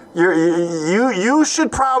you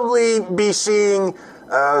should probably be seeing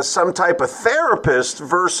some type of therapist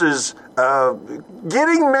versus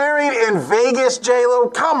getting married in Vegas, J-Lo.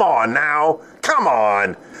 Come on now. Come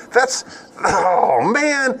on. That's, oh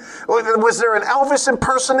man, was there an Elvis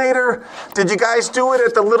impersonator? Did you guys do it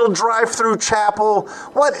at the little drive-through chapel?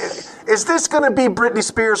 What, is this going to be Britney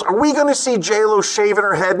Spears? Are we going to see J-Lo shaving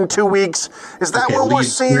her head in 2 weeks? Is that what we're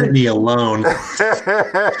seeing? Britney alone.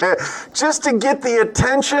 Just to get the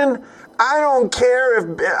attention? I don't care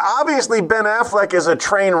if, obviously Ben Affleck is a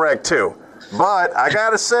train wreck too. But I got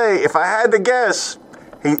to say, if I had to guess,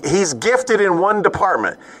 he's gifted in one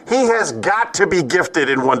department. He has got to be gifted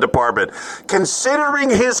in one department.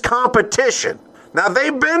 Considering his competition. Now,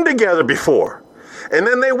 they've been together before. And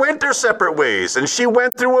then they went their separate ways. And she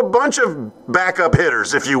went through a bunch of backup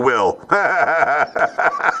hitters, if you will.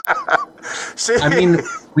 I mean,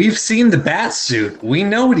 we've seen the bat suit. We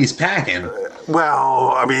know what he's packing.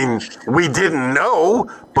 Well, I mean, we didn't know.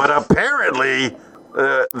 But apparently,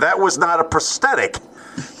 that was not a prosthetic.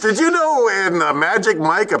 Did you know in Magic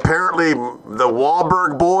Mike, apparently the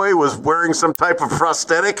Wahlberg boy was wearing some type of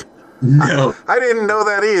prosthetic? No. I didn't know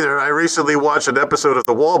that either. I recently watched an episode of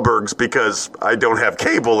The Wahlbergs because I don't have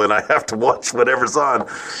cable and I have to watch whatever's on.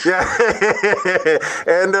 Yeah.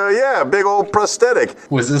 And yeah, big old prosthetic.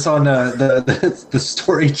 Was this on the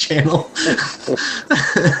Story Channel?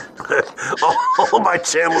 All my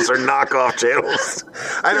channels are knockoff channels.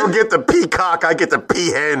 I don't get the Peacock, I get the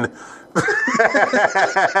Peahen.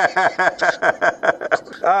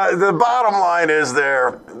 The bottom line is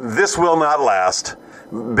this will not last.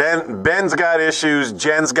 Ben's got issues.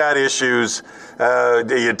 Jen's got issues.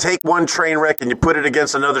 You take one train wreck and you put it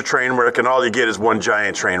against another train wreck, and all you get is one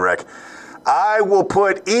giant train wreck. I will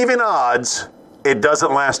put even odds it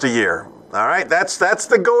doesn't last a year. All right? That's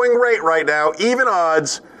the going rate right now. Even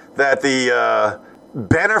odds that the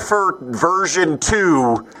Bennifer version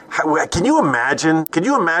 2. Can you imagine? Can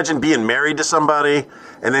you imagine being married to somebody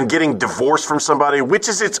and then getting divorced from somebody, which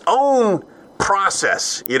is its own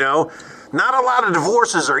process, you know? Not a lot of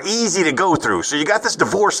divorces are easy to go through. So you got this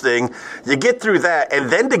divorce thing, you get through that, and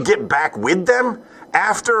then to get back with them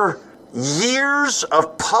after years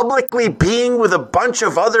of publicly being with a bunch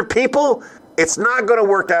of other people, it's not going to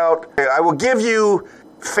work out. I will give you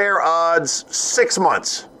fair odds, 6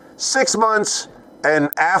 months. 6 months, and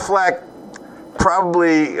Affleck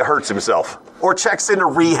probably hurts himself or checks into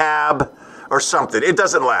rehab or something. It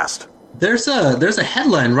doesn't last. There's a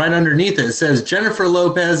headline right underneath it. It says Jennifer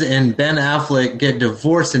Lopez and Ben Affleck get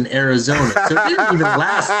divorced in Arizona. So it didn't even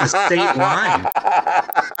last the state line.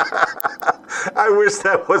 I wish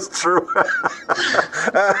that was true.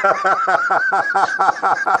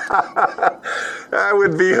 That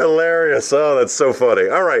would be hilarious. Oh, that's so funny.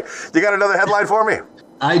 All right. You got another headline for me?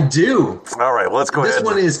 I do. All right. Well, let's go ahead. This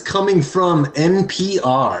one is coming from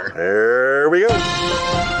NPR. There we go.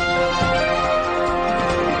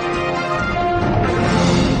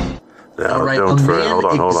 Now, all right, hold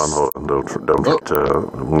on.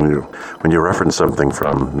 When you reference something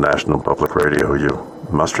from National Public Radio, you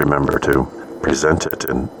must remember to present it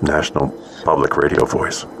in National Public Radio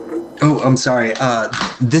voice. Oh, I'm sorry.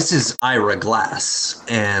 This is Ira Glass,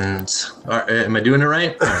 and am I doing it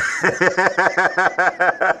right?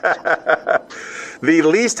 The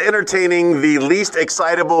least entertaining, the least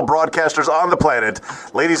excitable broadcasters on the planet,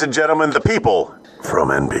 ladies and gentlemen, the people from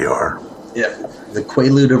NPR. Yeah, the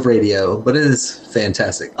Quaalude of radio, but it is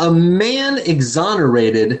fantastic. A man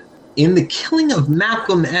exonerated in the killing of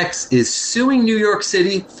Malcolm X is suing New York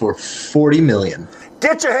City for $40 million.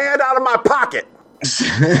 Get your hand out of my pocket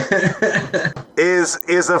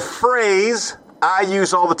is a phrase I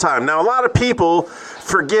use all the time. Now, a lot of people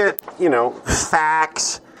forget,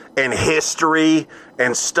 facts and history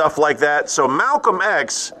and stuff like that. So Malcolm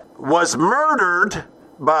X was murdered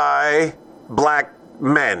by black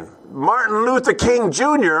men. Martin Luther King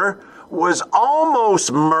Jr. was almost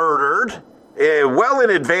murdered, well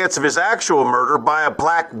in advance of his actual murder, by a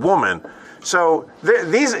black woman. So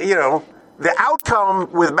the outcome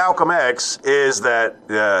with Malcolm X is that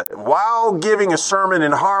while giving a sermon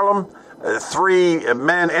in Harlem, 3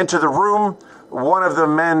 men enter the room. One of the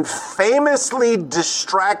men famously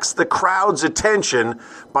distracts the crowd's attention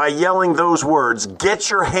by yelling those words, "Get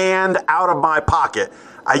your hand out of my pocket."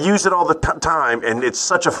 I use it all the time, and it's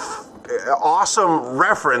such a awesome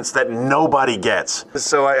reference that nobody gets.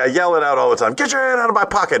 So I yell it out all the time. Get your hand out of my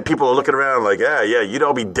pocket. People are looking around like, yeah, you'd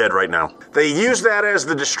all be dead right now. They used that as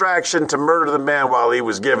the distraction to murder the man while he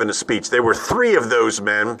was giving a speech. There were 3 of those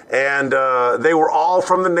men, and they were all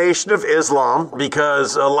from the Nation of Islam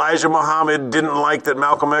because Elijah Muhammad didn't like that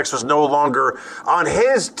Malcolm X was no longer on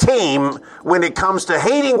his team when it comes to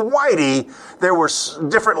hating whitey. There were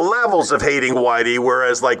different levels of hating whitey,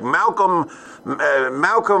 whereas like Malcolm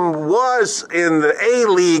was in the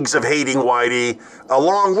A-leagues of hating whitey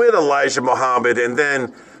along with Elijah Muhammad, and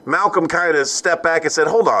then Malcolm kind of stepped back and said,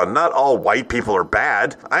 hold on, not all white people are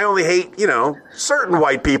bad. I only hate, certain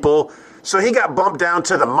white people. So he got bumped down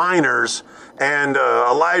to the minors, and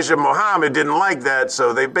Elijah Muhammad didn't like that,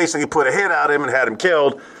 so they basically put a hit out him and had him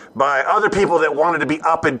killed by other people that wanted to be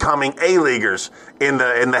up-and-coming A-leaguers in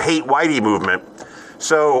the hate whitey movement.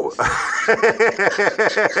 So,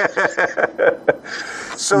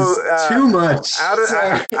 too much.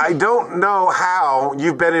 I don't know how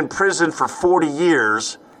you've been in prison for 40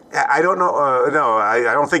 years. I don't know. I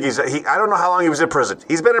don't think I don't know how long he was in prison.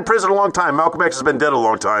 He's been in prison a long time. Malcolm X has been dead a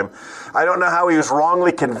long time. I don't know how he was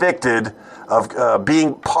wrongly convicted of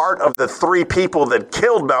being part of the 3 people that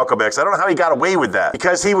killed Malcolm X. I don't know how he got away with that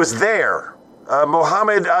because he was there.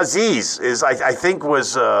 Mohammed Aziz I think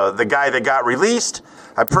was the guy that got released.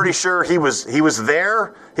 I'm pretty sure he was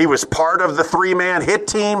there. He was part of the 3-man hit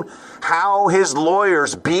team. How his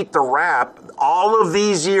lawyers beat the rap all of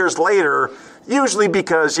these years later, usually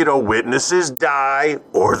because, witnesses die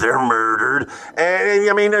or they're murdered.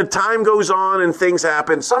 And time goes on and things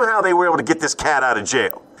happen. Somehow they were able to get this cat out of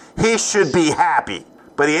jail. He should be happy,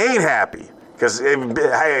 but he ain't happy. Because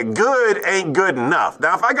good ain't good enough.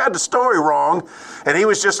 Now, if I got the story wrong, and he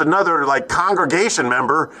was just another like congregation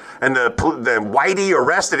member, and the Whitey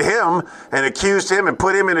arrested him and accused him and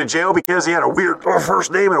put him in a jail because he had a weird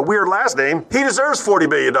first name and a weird last name, he deserves $40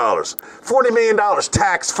 million. $40 million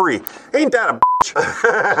tax-free. Ain't that a bitch?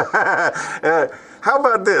 How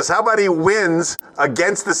about this? How about he wins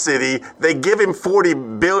against the city? They give him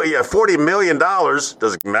 $40 million,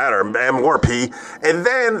 doesn't matter, M or P, and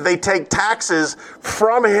then they take taxes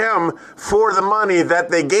from him for the money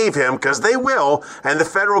that they gave him, because they will, and the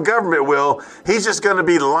federal government will. He's just going to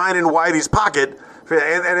be lining Whitey's pocket.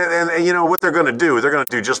 And you know what they're going to do? They're going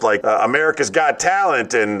to do just like America's Got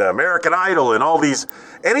Talent and American Idol and all these.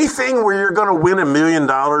 Anything where you're going to win $1 million,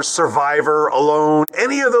 Survivor, Alone,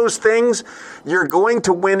 any of those things, you're going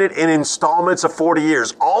to win it in installments of 40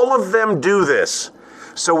 years. All of them do this.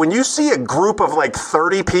 So when you see a group of like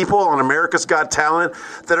 30 people on America's Got Talent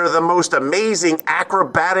that are the most amazing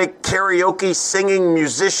acrobatic, karaoke, singing,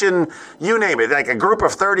 musician, you name it, like a group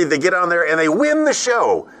of 30, they get on there and they win the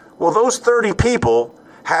show. Well, those 30 people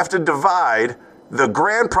have to divide the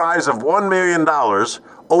grand prize of $1 million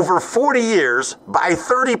over 40 years by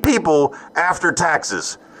 30 people after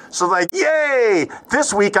taxes. So like, yay,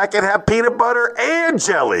 this week I can have peanut butter and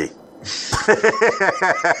jelly.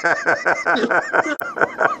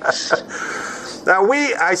 Now,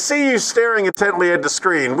 I see you staring intently at the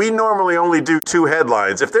screen. We normally only do 2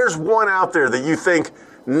 headlines. If there's one out there that you think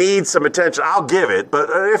needs some attention, I'll give it.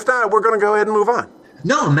 But if not, we're going to go ahead and move on.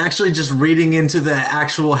 No, I'm actually just reading into the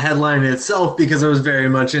actual headline itself because I was very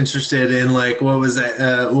much interested in like what was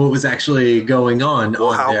actually going on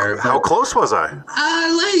there. How close was I?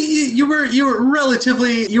 You were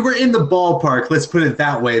in the ballpark. Let's put it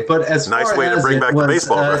that way. But as nice far way as to bring back the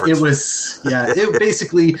baseball reference. It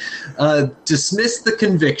basically dismissed the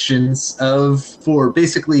convictions for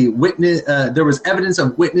basically witness. There was evidence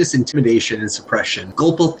of witness intimidation and suppression,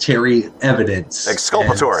 exculpatory evidence,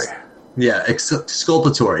 exculpatory.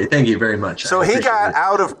 Exculpatory. Thank you very much. So he got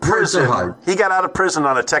out of prison. He got out of prison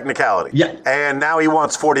on a technicality. Yeah. And now he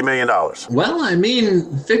wants $40 million. Well, I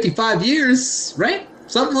mean, 55 years, right?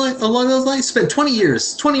 Something like along those lines. Spent 20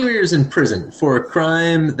 years in prison for a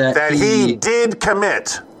crime that he did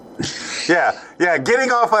commit. Yeah.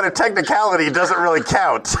 Getting off on a technicality doesn't really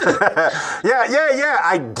count. Yeah.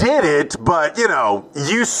 I did it, but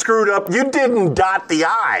you screwed up. You didn't dot the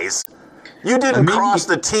I's. You didn't cross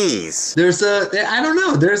the T's. I don't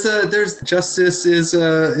know. There's justice is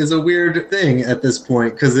a weird thing at this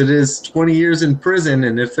point because it is 20 years in prison,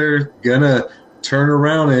 and if they're gonna turn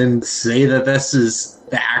around and say that this is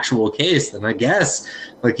the actual case, then I guess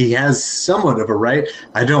like he has somewhat of a right.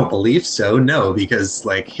 I don't believe so, no, because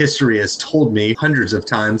like history has told me hundreds of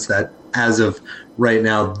times that as of right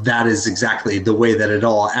now, that is exactly the way that it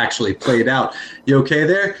all actually played out. You okay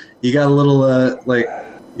there? You got a little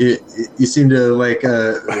You seem to like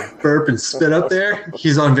burp and spit up there.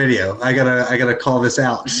 He's on video. I gotta call this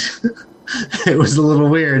out. It was a little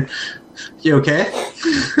weird. You okay?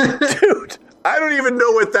 Dude, I don't even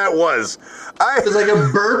know what that was. It was like a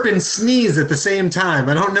burp and sneeze at the same time.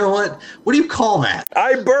 I don't know what do you call that?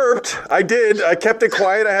 I burped. I did. I kept it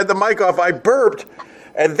quiet. I had the mic off. I burped.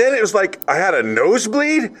 And then it was like I had a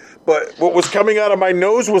nosebleed, but what was coming out of my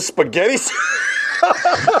nose was spaghetti.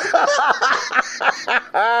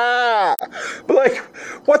 But like,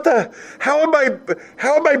 what the? How am I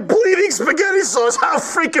bleeding spaghetti sauce? How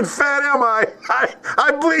freaking fat am I?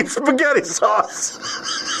 I bleed spaghetti sauce.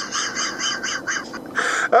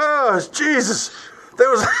 Oh, Jesus.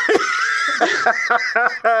 There was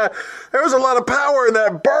a lot of power in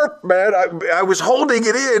that burp, man. I was holding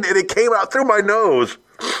it in, and it came out through my nose.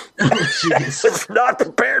 I was not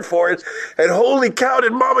prepared for it. And holy cow,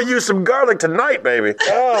 did Mama use some garlic tonight, baby.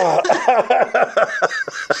 Oh.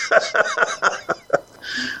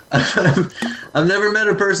 I've never met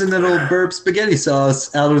a person that'll burp spaghetti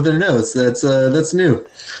sauce out of their nose. That's new.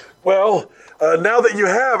 Well, now that you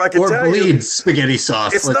have, I can tell you. Or bleed spaghetti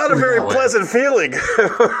sauce. It's not a very pleasant feeling.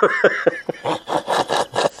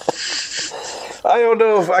 I don't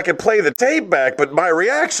know if I can play the tape back, but my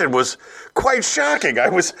reaction was quite shocking. I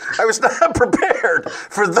was not prepared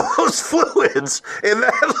for those fluids in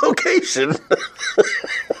that location.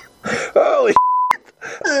 Holy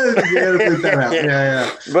yeah.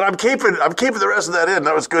 But I'm keeping the rest of that in.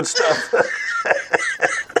 That was good stuff.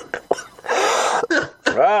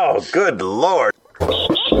 Oh, good Lord. It's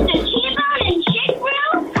the T-Bone and Chick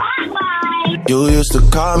Grill Hotline. You used to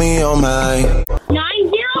call me on my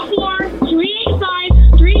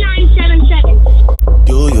 904-385-3977.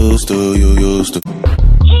 You used to. It's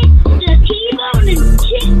the T-Bone and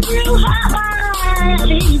Chick Grill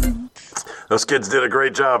Hotline. Those kids did a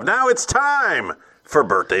great job. Now it's time for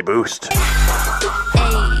Birthday Boost.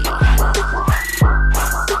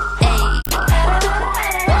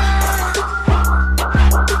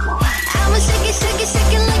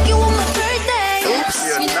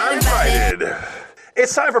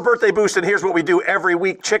 It's time for Birthday Boost, and here's what we do every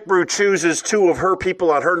week. Chick Brew chooses 2 of her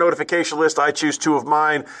people on her notification list. I choose 2 of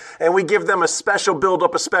mine, and we give them a special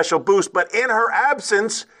build-up, a special boost. But in her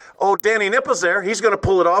absence, Danny Nipples there, he's going to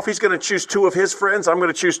pull it off. He's going to choose 2 of his friends. I'm going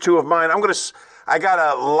to choose 2 of mine. I got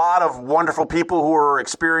a lot of wonderful people who are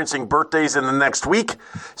experiencing birthdays in the next week,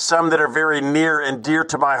 some that are very near and dear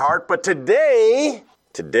to my heart. But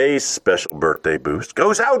today's special Birthday Boost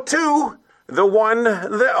goes out to the one,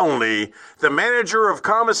 the only, the manager of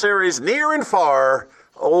commissaries near and far,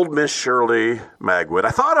 old Miss Shirley Magwood. I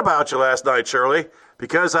thought about you last night, Shirley,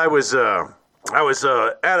 because I was at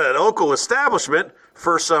a local establishment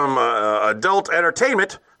for some adult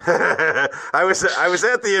entertainment. I was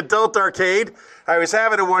at the adult arcade. I was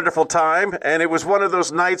having a wonderful time, and it was one of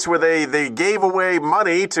those nights where they gave away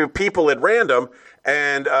money to people at random.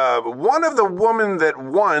 And one of the women that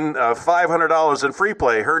won $500 in free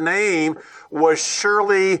play, her name was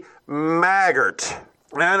Shirley Maggart.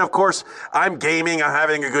 And, of course, I'm gaming, I'm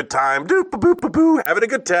having a good time, having a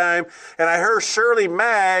good time. And I heard Shirley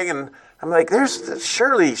Mag, and I'm like, there's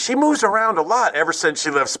Shirley. She moves around a lot ever since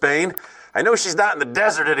she left Spain. I know she's not in the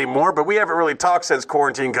desert anymore, but we haven't really talked since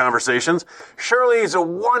quarantine conversations. Shirley is a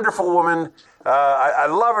wonderful woman. I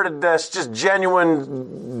love her to death. Just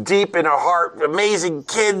genuine, deep in her heart, amazing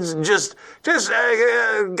kids. Just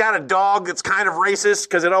got a dog that's kind of racist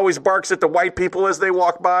because it always barks at the white people as they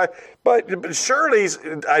walk by. But Shirley's,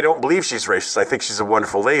 I don't believe she's racist. I think she's a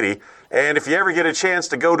wonderful lady. And if you ever get a chance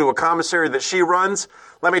to go to a commissary that she runs,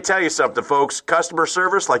 let me tell you something, folks. Customer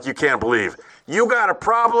service like you can't believe. You got a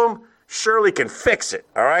problem, Shirley can fix it,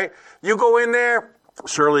 all right? You go in there.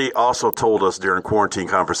 Shirley also told us during quarantine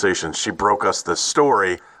conversations, she broke us the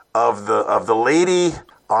story of the lady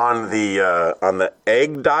on the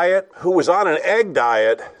egg diet, who was on an egg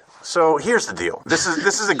diet. So here's the deal. This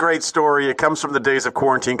is a great story. It comes from the days of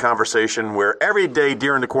quarantine conversation where every day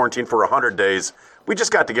during the quarantine for 100 days, we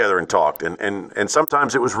just got together and talked. And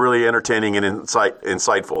sometimes it was really entertaining and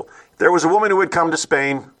insightful. There was a woman who had come to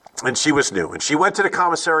Spain, and she was new. And she went to the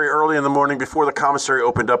commissary early in the morning before the commissary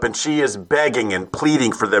opened up, and she is begging and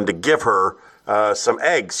pleading for them to give her some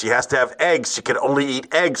eggs. She has to have eggs. She can only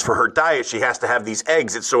eat eggs for her diet. She has to have these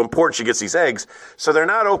eggs. It's so important she gets these eggs. So they're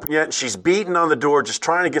not open yet. She's beating on the door, just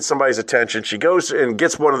trying to get somebody's attention. She goes and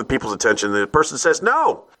gets one of the people's attention. The person says,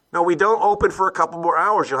 no, we don't open for a couple more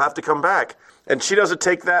hours. You'll have to come back. And she doesn't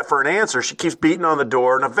take that for an answer. She keeps beating on the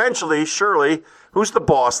door. And eventually, Shirley, who's the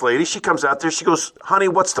boss lady, she comes out there. She goes, honey,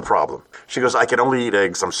 what's the problem? She goes, I can only eat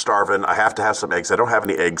eggs. I'm starving. I have to have some eggs. I don't have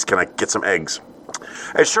any eggs. Can I get some eggs?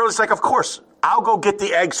 And Shirley's like, of course, I'll go get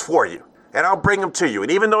the eggs for you. And I'll bring them to you.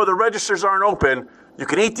 And even though the registers aren't open, you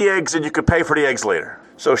can eat the eggs and you can pay for the eggs later.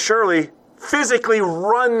 So Shirley physically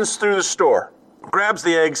runs through the store, grabs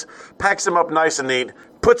the eggs, packs them up nice and neat,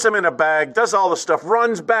 puts them in a bag, does all the stuff,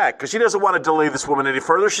 runs back because she doesn't want to delay this woman any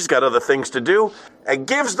further. She's got other things to do, and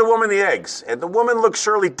gives the woman the eggs. And the woman looks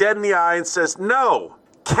Shirley dead in the eye and says, no,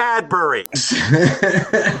 Cadbury.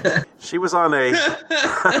 She was on a...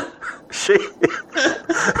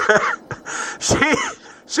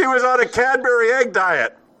 she was on a Cadbury egg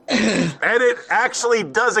diet. And it actually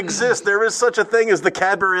does exist. There is such a thing as the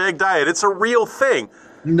Cadbury egg diet. It's a real thing.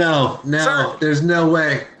 No, there's no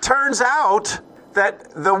way. Turns out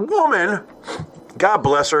that the woman, God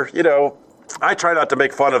bless her, I try not to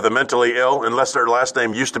make fun of the mentally ill unless their last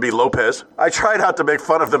name used to be Lopez. I try not to make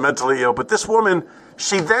fun of the mentally ill, but this woman,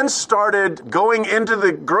 she then started going into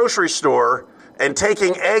the grocery store and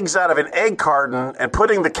taking eggs out of an egg carton and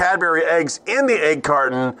putting the Cadbury eggs in the egg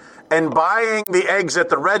carton and buying the eggs at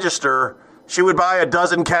the register. She would buy a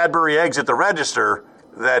dozen Cadbury eggs at the register.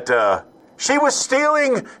 That she was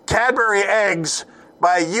stealing Cadbury eggs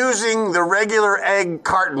by using the regular egg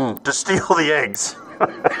carton to steal the eggs.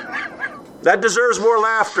 That deserves more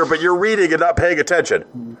laughter, but you're reading and not paying attention.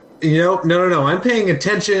 No. I'm paying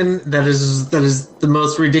attention. That is the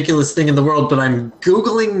most ridiculous thing in the world, but I'm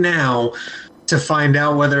Googling now to find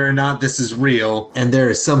out whether or not this is real, and there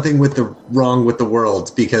is something wrong with the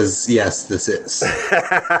world, because yes, this is.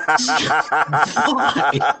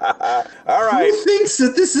 Why? All right. Who thinks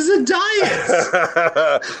that this is a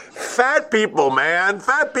diet? Fat people, man.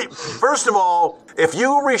 Fat people. First of all, If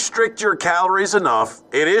you restrict your calories enough,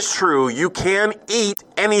 it is true you can eat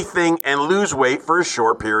anything and lose weight for a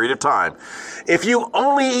short period of time. If you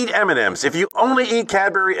only eat M&Ms, if you only eat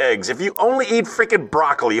Cadbury eggs, if you only eat freaking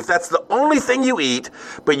broccoli, if that's the only thing you eat,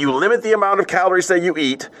 but you limit the amount of calories that you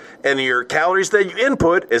eat, and your calories that you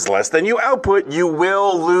input is less than you output, you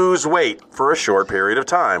will lose weight for a short period of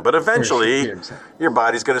time. But eventually, your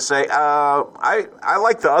body's going to say, I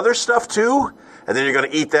like the other stuff too. And then you're going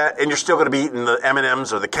to eat that, and you're still going to be eating the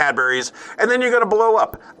M&Ms or the Cadburys, and then you're going to blow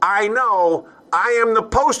up. I know I am the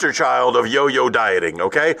poster child of yo-yo dieting,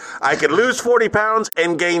 okay? I could lose 40 pounds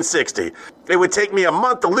and gain 60. It would take me a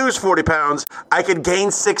month to lose 40 pounds. I could gain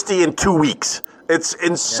 60 in 2 weeks. It's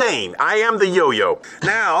insane. Yeah. I am the yo-yo.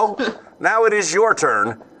 Now it is your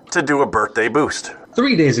turn to do a birthday boost.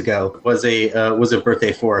 3 days ago was a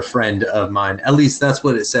birthday for a friend of mine. At least that's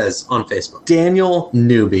what it says on Facebook. Daniel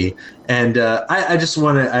Newby. And I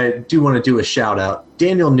do want to do a shout out.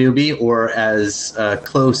 Daniel Newby, or as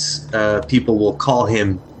close people will call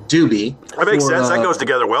him, Doobie. That makes sense. That goes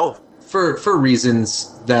together well. For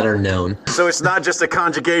reasons that are known. So it's not just a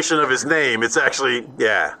conjugation of his name. It's actually,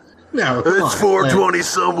 yeah. No, it's 420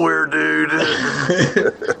 somewhere, dude.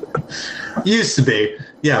 Used to be.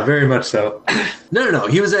 Yeah, very much so. No.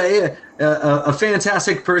 He was a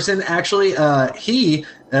fantastic person. Actually, he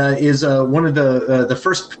is one of the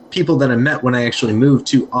first people that I met when I actually moved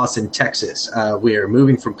to Austin, Texas. We are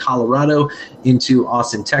moving from Colorado into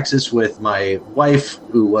Austin, Texas with my wife,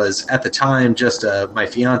 who was at the time just my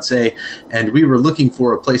fiance, and we were looking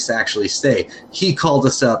for a place to actually stay. He called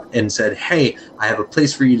us up and said, "Hey, I have a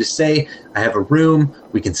place for you to stay. I have a room.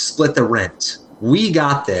 We can split the rent." We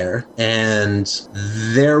got there, and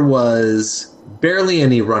there was barely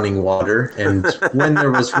any running water. And when there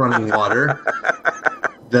was running water,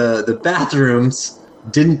 the bathrooms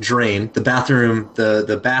didn't drain.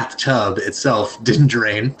 The bathtub itself didn't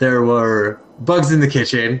drain. There were bugs in the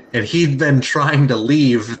kitchen, and he'd been trying to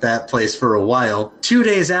leave that place for a while. 2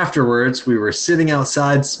 days afterwards, we were sitting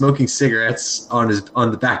outside smoking cigarettes on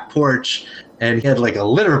the back porch, and he had like a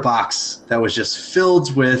litter box that was just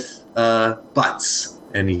filled with butts,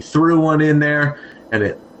 and he threw one in there, and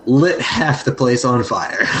it lit half the place on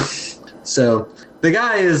fire. So the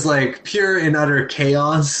guy is like pure and utter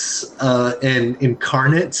chaos and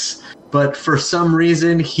incarnate, but for some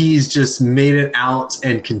reason he's just made it out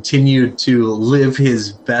and continued to live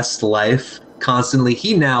his best life constantly.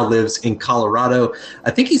 He now lives in Colorado.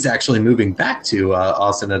 I think he's actually moving back to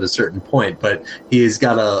Austin at a certain point, but he's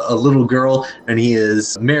got a little girl, and he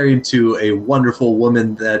is married to a wonderful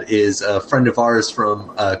woman that is a friend of ours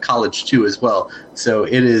from college too as well. So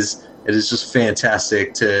it is just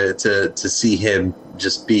fantastic to see him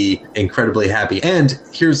just be incredibly happy. And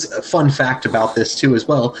here's a fun fact about this too as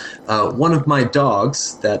well. One of my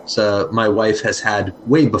dogs that my wife has had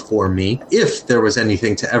way before me, if there was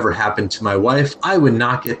anything to ever happen to my wife, I would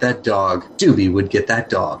not get that dog. Doobie would get that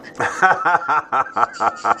dog.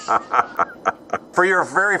 For your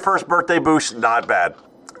very first birthday boost, not bad.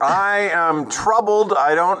 I am troubled.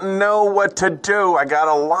 I don't know what to do. I got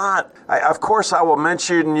a lot. Of course, I will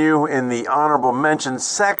mention you in the honorable mention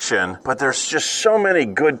section, but there's just so many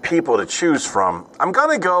good people to choose from. I'm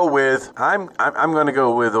gonna go with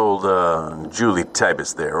old Julie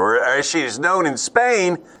Tibes there, or as she is known in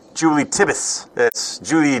Spain, Julie Tibes. That's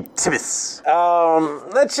Julie Tibes.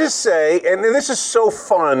 Let's just say, and this is so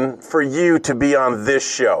fun for you to be on this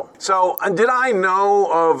show. So, did I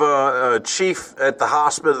know of a chief at the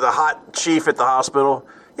hospital, the hot chief at the hospital?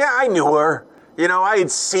 Yeah, I knew her. You know, I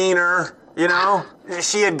had seen her. You know,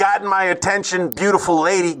 she had gotten my attention. Beautiful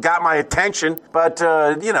lady, got my attention. But,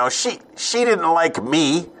 she didn't like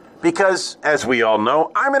me. Because, as we all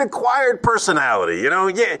know, I'm an acquired personality. You know,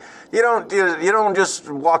 you don't just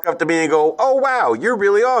walk up to me and go, "Oh wow, you're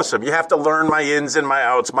really awesome." You have to learn my ins and my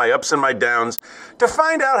outs, my ups and my downs, to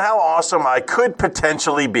find out how awesome I could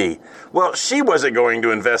potentially be. Well, she wasn't going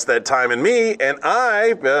to invest that time in me, and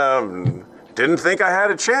I didn't think I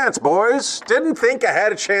had a chance, boys. Didn't think I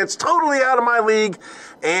had a chance. Totally out of my league,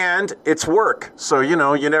 and it's work. So you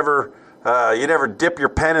never dip your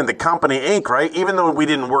pen in the company ink, right? Even though we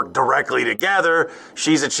didn't work directly together,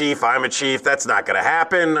 she's a chief, I'm a chief, that's not going to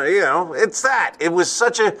happen. It's that. It was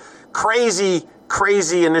such a crazy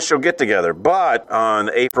initial get-together. But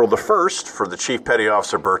on April the 1st, for the Chief Petty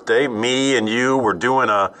Officer birthday, me and you were doing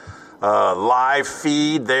a live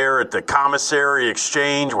feed there at the commissary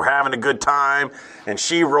exchange. We're having a good time. And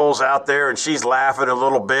she rolls out there and she's laughing a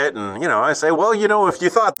little bit. And, I say, well, if you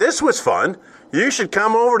thought this was fun, you should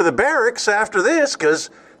come over to the barracks after this, because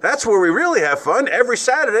That's where we really have fun. Every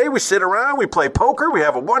Saturday, we sit around, we play poker, we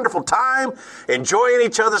have a wonderful time, enjoying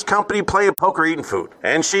each other's company, playing poker, eating food.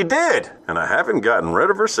 And she did. And I haven't gotten rid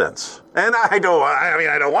of her since. And I don't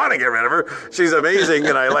want to get rid of her. She's amazing,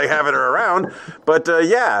 and I like having her around. But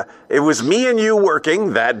yeah, it was me and you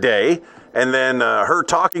working that day. And then her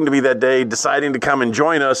talking to me that day, deciding to come and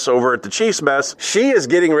join us over at the Chiefs Mess. She is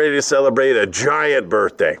getting ready to celebrate a giant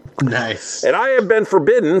birthday. Nice. And I have been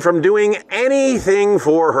forbidden from doing anything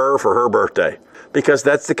for her birthday. Because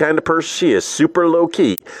that's the kind of person she is. Super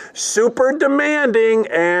low-key. Super demanding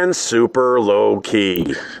and super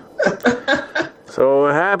low-key. So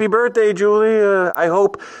happy birthday, Julie. I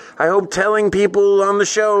hope telling people on the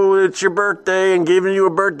show it's your birthday and giving you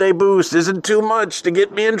a birthday boost isn't too much to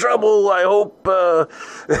get me in trouble. I hope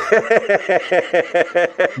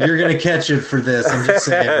you're going to catch it for this. I'm just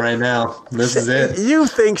saying right now. This is it. You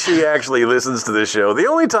think she actually listens to the show. The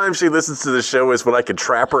only time she listens to the show is when I could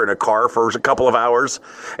trap her in a car for a couple of hours,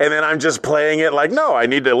 and then I'm just playing it like, no, I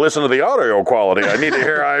need to listen to the audio quality. I need to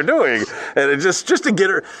hear how I'm doing. And it just to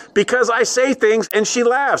get her, because I say things and she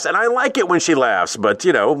laughs, and I like it when she laughs. But,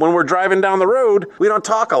 you know, when we're driving down the road, we don't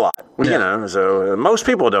talk a lot. You know, so most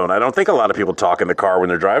people don't. I don't think a lot of people talk in the car when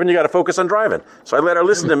they're driving. You got to focus on driving. So I let her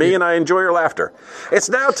listen to me, and I enjoy her laughter. It's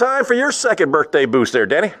now time for your second birthday boost there,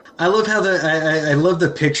 Danny. I love how I love the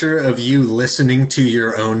picture of you listening to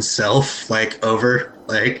your own self, like over,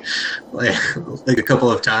 like a couple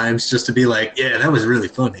of times, just to be like, yeah, that was really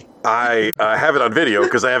funny. I have it on video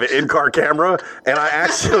because I have an in-car camera, and I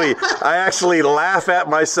actually laugh at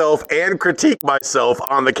myself and critique myself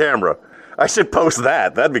on the camera. I should post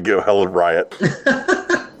that. That'd be good. Hell of a riot.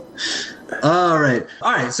 All right.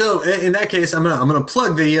 So in that case, I'm gonna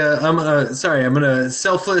plug the. I'm gonna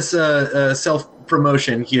selfless self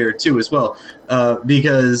promotion here too as well,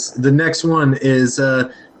 because the next one is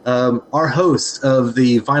our host of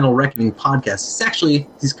the Vinyl Reckoning podcast.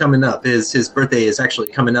 He's coming up. His birthday is actually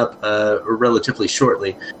coming up relatively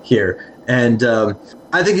shortly here, and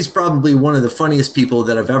I think he's probably one of the funniest people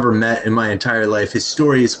that I've ever met in my entire life. His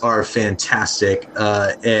stories are fantastic,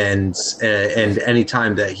 and any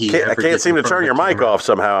time that he I can't seem to turn your mic off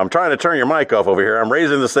somehow. I'm trying to turn your mic off over here. I'm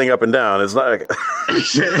raising this thing up and down. It's not.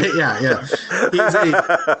 Yeah.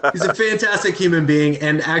 He's a fantastic human being,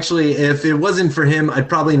 and actually, if it wasn't for him, I'd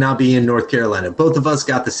probably not be in North Carolina. Both of us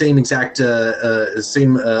got the same exact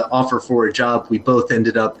offer for a job. We both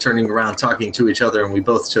ended up turning around, talking to each other, and we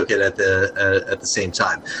both took it at the same time.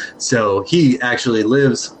 So he actually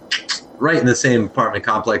lives right in the same apartment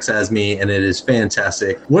complex as me, and it is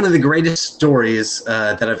fantastic. One of the greatest stories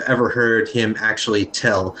that I've ever heard him actually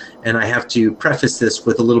tell, and I have to preface this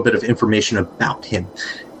with a little bit of information about him.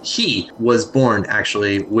 He was born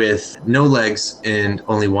actually with no legs and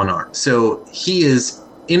only one arm. So he is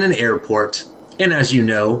in an airport. And as you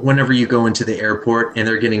know, whenever you go into the airport and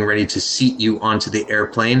they're getting ready to seat you onto the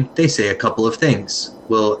airplane, they say a couple of things.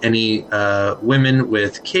 Will any women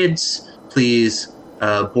with kids please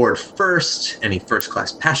board first? Any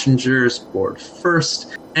first-class passengers board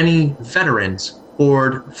first? Any veterans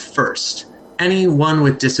board first? Anyone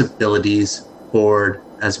with disabilities board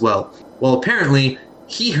as well? Well, apparently,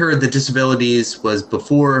 he heard the disabilities was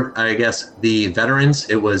before, I guess, the veterans.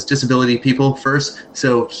 It was disability people first.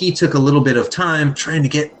 So he took a little bit of time trying to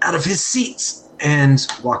get out of his seats and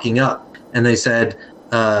walking up. And they said,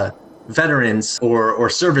 veterans or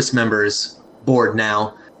service members board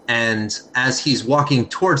now. And as he's walking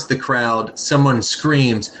towards the crowd, someone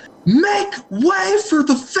screams, "Make way for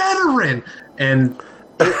the veteran!" And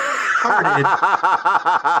it parted.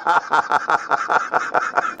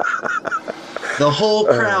 The whole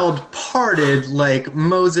crowd parted like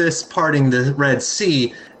Moses parting the Red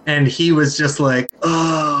Sea, and he was just like,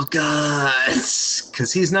 oh, God,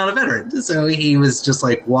 because he's not a veteran. So he was just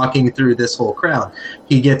like walking through this whole crowd.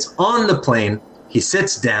 He gets on the plane, he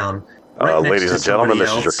sits down. Ladies and gentlemen,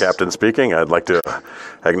 this is your captain speaking. I'd like to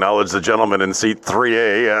acknowledge the gentleman in seat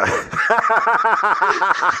 3A.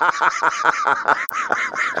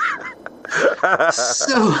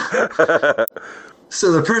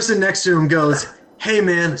 So the person next to him goes, "Hey,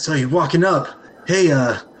 man, so you're walking up. Hey,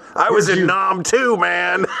 I was in Nam too,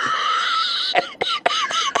 man."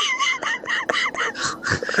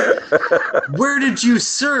 "Where did you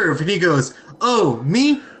serve?" And he goes, "Oh,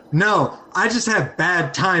 me? No, I just have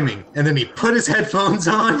bad timing." And then he put his headphones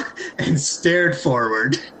on and stared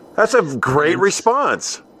forward. That's a great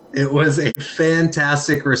response. It was a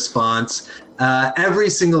fantastic response. Every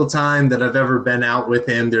single time that I've ever been out with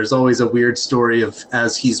him, there's always a weird story of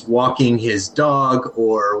as he's walking his dog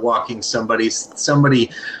or walking somebody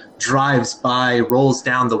drives by, rolls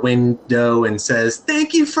down the window and says,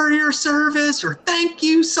 "Thank you for your service," or "Thank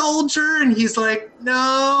you, soldier." And he's like,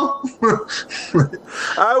 "No."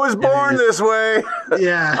 I was born this way.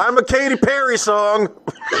 Yeah. I'm a Katy Perry song.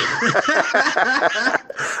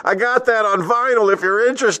 I got that on vinyl if you're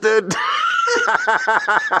interested.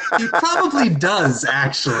 He probably does,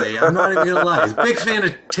 actually. I'm not even gonna lie. He's a big fan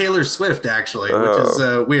of Taylor Swift, actually, which is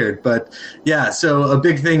weird. But yeah, so a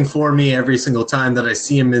big thing for me every single time that I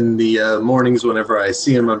see him in the mornings, whenever I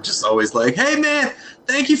see him, I'm just always like, "Hey, man,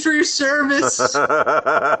 thank you for your service."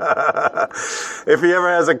 If he ever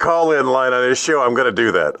has a call-in line on his show, I'm going to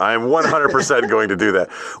do that. I'm 100% going to do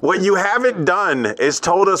that. What you haven't done is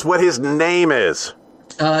told us what his name is.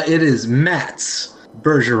 It is Matt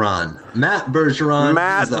Bergeron. Matt Bergeron.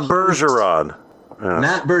 Matt Bergeron.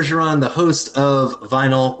 Matt Bergeron, the host of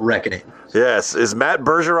Vinyl Reckoning. Yes. Is Matt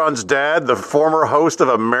Bergeron's dad the former host of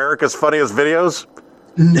America's Funniest Videos?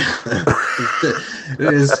 No.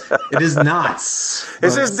 It is not.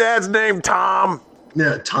 Is his dad's name Tom?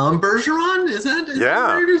 No, Tom Bergeron? Is that?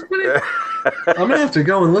 Yeah. I'm going to have to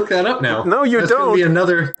go and look that up now. No, you That's don't. Gonna be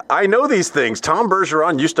another... I know these things. Tom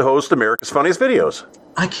Bergeron used to host America's Funniest Videos.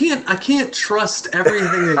 I can't trust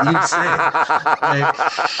everything that you say.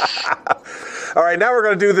 All right, now we're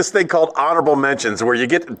going to do this thing called honorable mentions, where you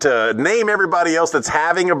get to name everybody else that's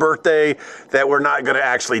having a birthday that we're not going to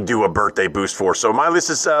actually do a birthday boost for. So my list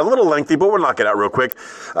is a little lengthy, but we'll knock it out real quick.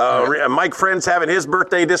 Mike Friend's having his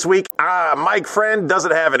birthday this week. Mike Friend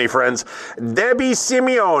doesn't have any friends. Debbie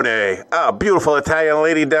Simeone, a beautiful Italian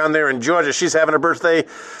lady down there in Georgia. She's having a birthday.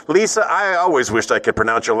 Lisa, I always wished I could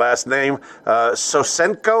pronounce your last name.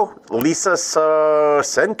 Sosenko, Lisa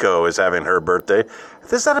Sosenko is having her birthday.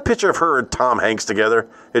 Is that a picture of her and Tom Hanks together?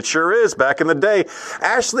 It sure is, back in the day.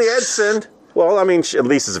 Ashley Edson, well, I mean,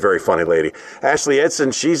 Lisa's a very funny lady. Ashley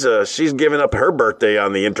Edson, she's giving up her birthday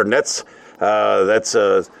on the internets.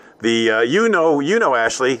 You know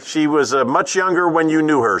Ashley. She was much younger when you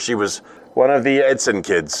knew her. She was one of the Edson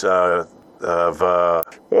kids. Of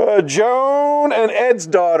Joan and Ed's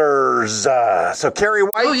daughters. So Carrie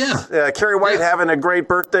White. Oh, yeah. Carrie White having a great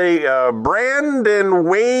birthday. Brandon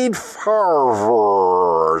Wade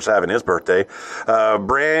Farver's having his birthday.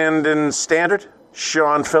 Brandon Standard.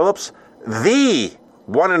 Sean Phillips. The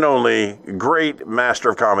one and only great master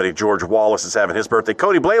of comedy, George Wallace, is having his birthday.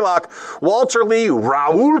 Cody Blaylock. Walter Lee.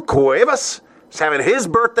 Raul Cuevas is having his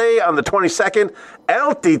birthday on the 22nd.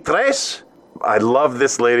 El Titres. I love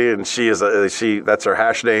this lady, and that's her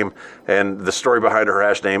hash name, and the story behind her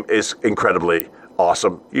hash name is incredibly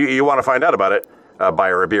awesome. You want to find out about it, buy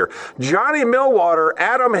her a beer. Johnny Millwater,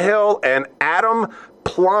 Adam Hill, and Adam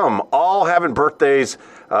Plum all having birthdays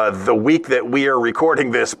the week that we are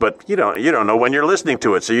recording this, but you don't know when you're listening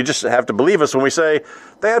to it, so you just have to believe us when we say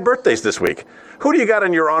they had birthdays this week. Who do you got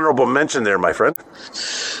in your honorable mention there, my friend?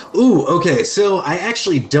 Ooh, okay. So I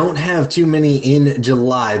actually don't have too many in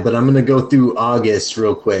July, but I'm going to go through August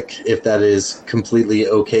real quick, if that is completely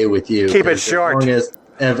okay with you. Keep it short. As long as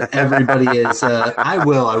everybody is, I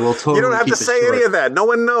will totally. You don't have to say any of that. No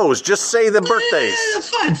one knows. Just say the birthdays.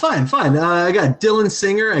 Fine. I got Dylan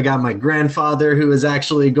Singer. I got my grandfather, who is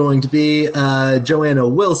actually going to be Joanna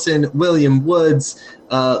Wilson, William Woods.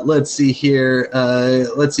 Let's see here.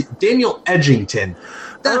 Daniel Edgington.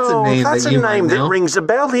 That's a name that rings a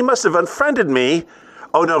bell. He must have unfriended me.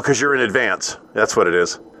 Oh, no, because you're in advance. That's what it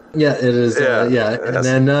is. Yeah, it is. Yeah. And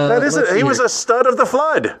then he was a stud of the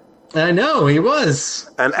flood. I know, he was.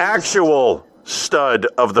 An actual stud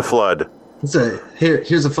of the flood.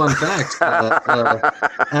 Here's a fun fact.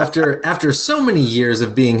 After so many years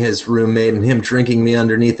of being his roommate and him drinking me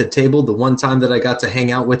underneath the table, the one time that I got to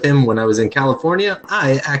hang out with him when I was in California,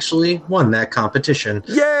 I actually won that competition.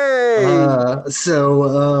 Yay! I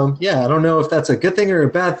don't know if that's a good thing or a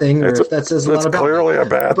bad thing, or if that says a lot about me. It's clearly a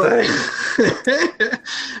bad thing.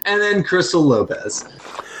 And then Crystal Lopez.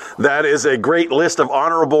 That is a great list of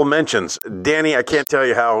honorable mentions. Danny, I can't tell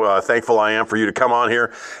you how thankful I am for you to come on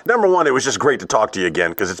here. Number one, it was just great to talk to you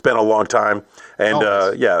again because it's been a long time. And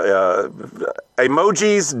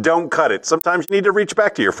emojis don't cut it. Sometimes you need to reach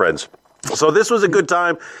back to your friends. So this was a good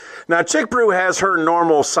time. Now, Chick Brew has her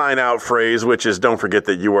normal sign-out phrase, which is don't forget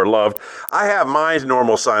that you are loved. I have my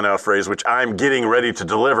normal sign-out phrase, which I'm getting ready to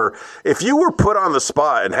deliver. If you were put on the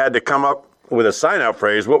spot and had to come up with a sign-out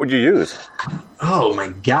phrase, what would you use? Oh my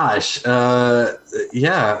gosh. Take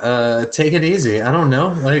it easy. I don't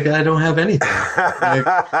know. I don't have anything.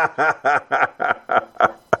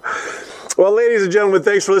 Well, ladies and gentlemen,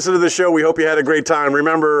 thanks for listening to the show. We hope you had a great time.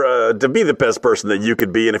 Remember to be the best person that you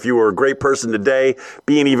could be. And if you were a great person today,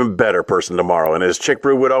 be an even better person tomorrow. And as Chick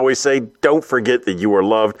Brew would always say, don't forget that you are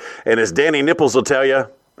loved. And as Danny Nipples will tell you,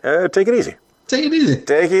 take it easy. Take it easy.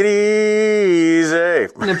 Take it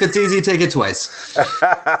easy. And if it's easy, take it twice.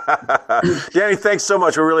 Yanni, thanks so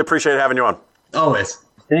much. We really appreciate having you on. Always.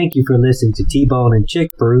 Thank you for listening to T-Bone and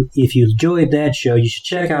Chick Brew. If you enjoyed that show, you should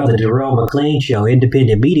check out the Darrell McClain Show,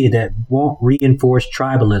 independent media that won't reinforce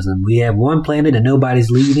tribalism. We have one planet and nobody's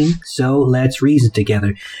leaving, so let's reason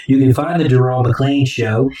together. You can find the Darrell McClain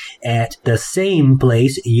Show at the same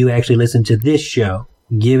place you actually listen to this show.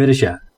 Give it a shot.